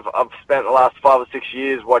 I've spent the last 5 or 6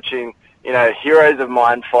 years watching heroes of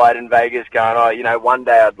mine fight in Vegas, going, one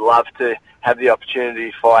day I'd love to have the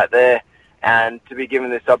opportunity to fight there, and to be given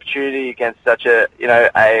this opportunity against such a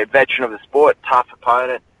veteran of the sport, tough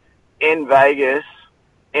opponent in Vegas,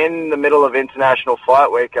 in the middle of International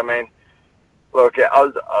Fight Week. I mean, look, I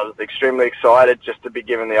was extremely excited just to be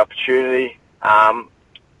given the opportunity.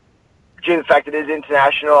 Due to the fact it is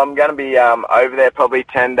international, I'm going to be over there probably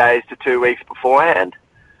 10 days to 2 weeks beforehand.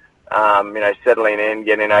 Settling in,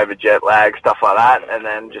 getting over jet lag, stuff like that, and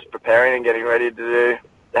then just preparing and getting ready to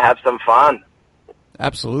have some fun.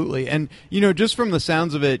 Absolutely. And, just from the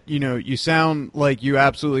sounds of it, you sound like you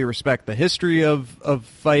absolutely respect the history of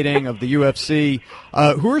fighting, of the UFC.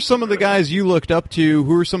 Who are some of the guys you looked up to?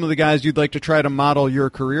 Who are some of the guys you'd like to try to model your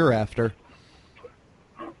career after?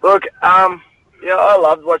 Look, I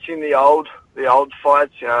loved watching the old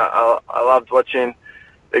fights. I loved watching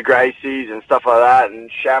the Gracies and stuff like that, and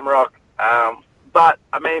Shamrock. But,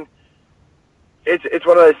 I mean, it's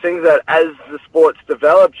one of those things that as the sport's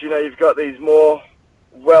developed, you've got these more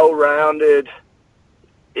well-rounded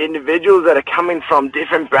individuals that are coming from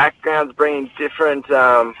different backgrounds, bringing different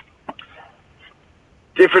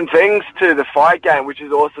things to the fight game, which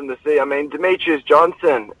is awesome to see. I mean, Demetrius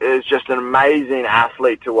Johnson is just an amazing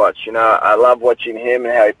athlete to watch. I love watching him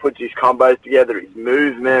and how he puts his combos together, his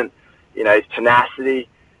movement, his tenacity.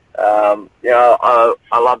 I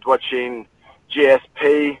loved watching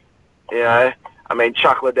GSP. I mean,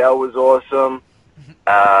 Chuck Liddell was awesome.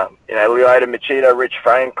 Lyoto Machida, Rich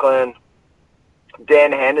Franklin,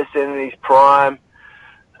 Dan Henderson in his prime.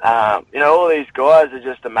 All these guys are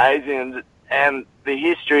just amazing, and the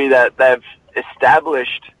history that they've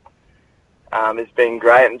established has been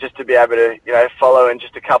great. And just to be able to, follow in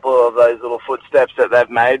just a couple of those little footsteps that they've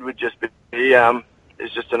made would just be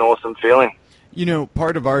is just an awesome feeling.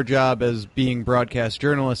 Part of our job as being broadcast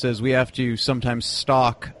journalists is we have to sometimes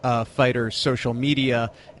stalk fighters' social media.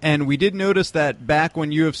 And we did notice that back when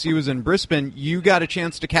UFC was in Brisbane, you got a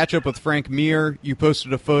chance to catch up with Frank Mir. You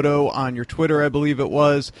posted a photo on your Twitter, I believe it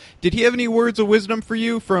was. Did he have any words of wisdom for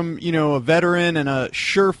you from, a veteran and a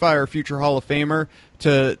surefire future Hall of Famer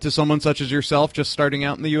to someone such as yourself just starting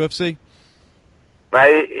out in the UFC?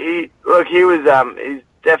 Mate, he was he's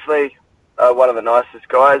definitely one of the nicest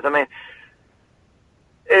guys. I mean,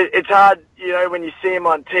 it's hard, when you see him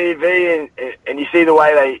on TV and you see the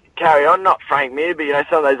way they carry on, not Frank Mir, but,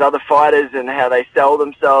 some of those other fighters and how they sell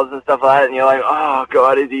themselves and stuff like that, and you're like, oh,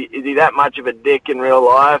 God, is he that much of a dick in real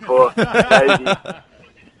life, or is he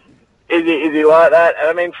like that? And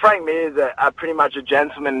I mean, Frank Mir is a pretty much a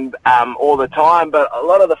gentleman all the time, but a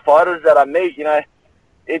lot of the fighters that I meet,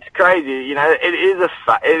 it's crazy, it is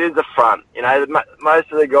a front. Most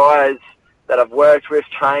of the guys that I've worked with,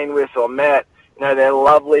 trained with, or met, they're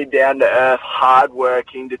lovely, down-to-earth,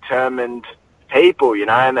 hard-working, determined people,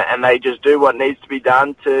 and they just do what needs to be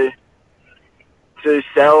done to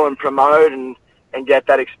sell and promote and get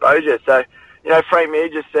that exposure. So, Frank Mir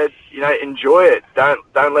just said, enjoy it. Don't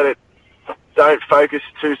focus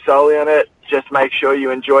too solely on it. Just make sure you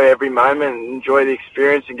enjoy every moment and enjoy the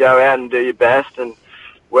experience and go out and do your best and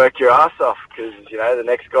work your ass off, because, the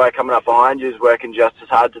next guy coming up behind you is working just as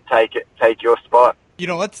hard to take your spot.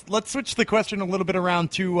 Let's switch the question a little bit around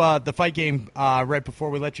to the fight game right before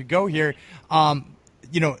we let you go here.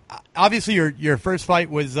 Obviously your first fight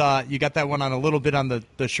was you got that one on a little bit on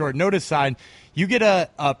the short notice side. You get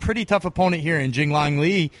a pretty tough opponent here in Jinglong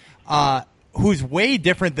Li, who's way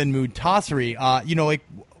different than Moontasiri.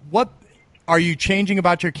 What are you changing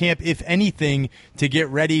about your camp, if anything, to get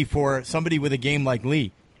ready for somebody with a game like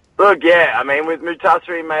Li? Look, yeah, I mean, with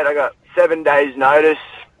Moontasiri, mate, I got 7 days notice.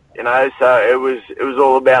 So it was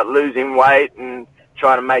all about losing weight and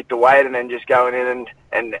trying to make the weight, and then just going in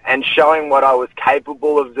and showing what I was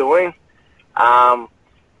capable of doing. I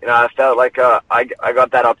felt like I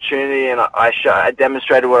got that opportunity, and I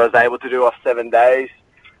demonstrated what I was able to do off 7 days.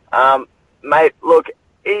 Mate, look,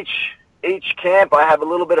 each each camp I have a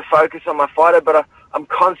little bit of focus on my fighter, but I'm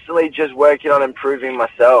constantly just working on improving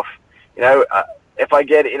myself. You know, if I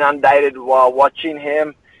get inundated while watching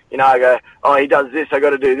him, you know, I go, oh, he does this, I got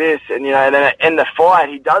to do this, and you know, and then in the fight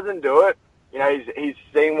he doesn't do it. You know, he's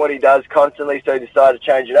seeing what he does constantly, so he decided to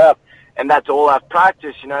change it up, and that's all I've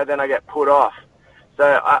practiced. You know, then I get put off. So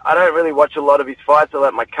I don't really watch a lot of his fights. I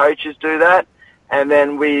let my coaches do that, and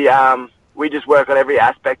then we just work on every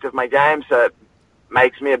aspect of my game, so it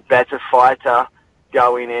makes me a better fighter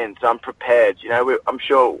going in. So I'm prepared. You know, I'm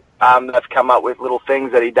sure they've come up with little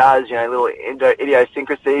things that he does. You know, little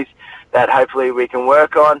idiosyncrasies that hopefully we can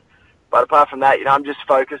work on. But apart from that, you know, I'm just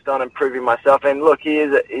focused on improving myself. And look,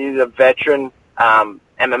 he's a veteran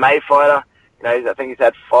MMA fighter. You know, I think he's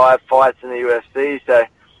had 5 fights in the UFC. So,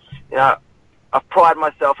 you know, I pride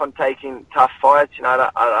myself on taking tough fights. You know,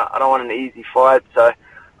 I don't want an easy fight. So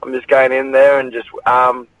I'm just going in there and just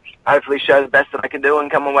hopefully show the best that I can do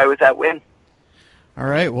and come away with that win. All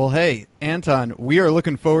right. Well, hey, Anton, we are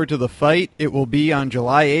looking forward to the fight. It will be on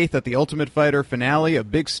July 8th at the Ultimate Fighter finale, a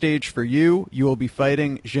big stage for you. You will be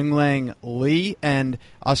fighting Jinglang Li, and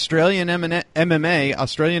Australian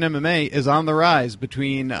MMA is on the rise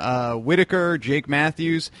between Whitaker, Jake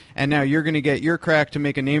Matthews, and now you're going to get your crack to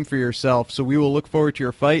make a name for yourself. So we will look forward to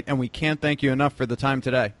your fight, and we can't thank you enough for the time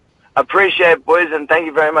today. Appreciate it, boys, and thank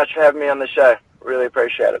you very much for having me on the show. Really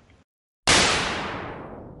appreciate it.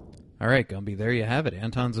 All right, Gumby, there you have it.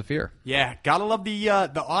 Anton Zafir. Yeah, gotta love the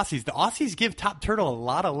Aussies. The Aussies give Top Turtle a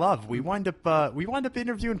lot of love. We wind up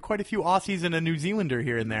interviewing quite a few Aussies and a New Zealander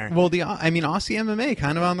here and there. Well, Aussie MMA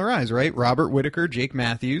kind of on the rise, right? Robert Whitaker, Jake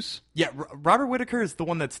Matthews. Yeah, Robert Whitaker is the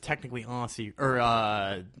one that's technically Aussie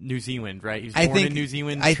or New Zealand, right? He's born in New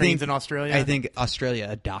Zealand, trains in Australia. I think Australia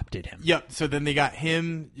adopted him. Yep. So then they got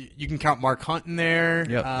him. You can count Mark Hunt in there.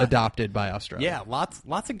 Yep. Adopted by Australia. Yeah,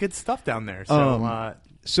 lots of good stuff down there.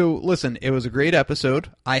 So listen, it was a great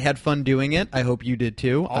episode. I had fun doing it. I hope you did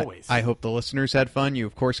too. Always. I hope the listeners had fun. You,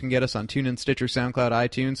 of course, can get us on TuneIn, Stitcher, SoundCloud,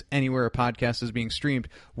 iTunes, anywhere a podcast is being streamed.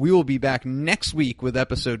 We will be back next week with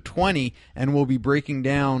episode 20, and we'll be breaking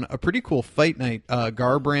down a pretty cool fight night,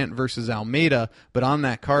 Garbrandt versus Almeida. But on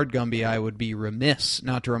that card, Gumby, I would be remiss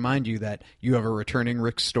not to remind you that you have a returning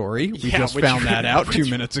Rick Story. We just found that out 2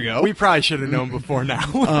 minutes ago. We probably should have known before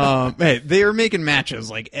now. Hey, they are making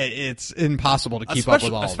matches. Like, it's impossible to keep up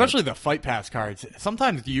with. Especially the Fight Pass cards.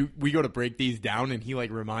 Sometimes we go to break these down, and he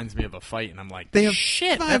like reminds me of a fight, and I'm like,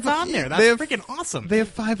 shit, that's on there. That's freaking awesome. They have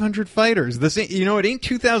 500 fighters. This ain't, it ain't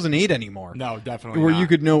 2008 anymore. No, definitely where not. You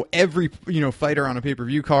could know every fighter on a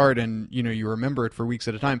pay-per-view card, and you remember it for weeks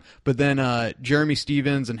at a time. But then Jeremy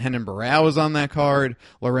Stevens and Henan Barao is on that card.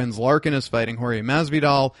 Lorenz Larkin is fighting Jorge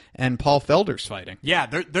Masvidal, and Paul Felder's fighting. Yeah,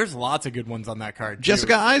 there's lots of good ones on that card too.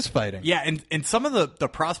 Jessica Ai's fighting. Yeah, and some of the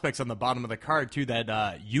prospects on the bottom of the card too. That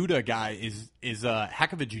Yuta guy is a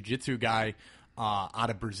heck of a jiu-jitsu guy out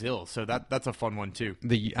of Brazil, so that's a fun one too.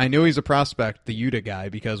 I know he's a prospect, the Yuta guy,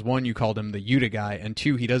 because 1, you called him the Yuta guy, and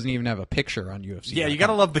 2, he doesn't even have a picture on UFC. Yeah, you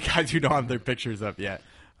gotta love the guys who don't have their pictures up yet.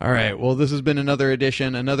 All right, well, this has been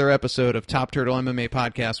another episode of Top Turtle MMA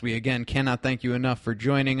Podcast. We, again, cannot thank you enough for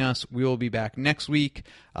joining us. We will be back next week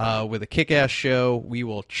with a kick-ass show. We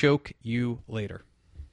will choke you later.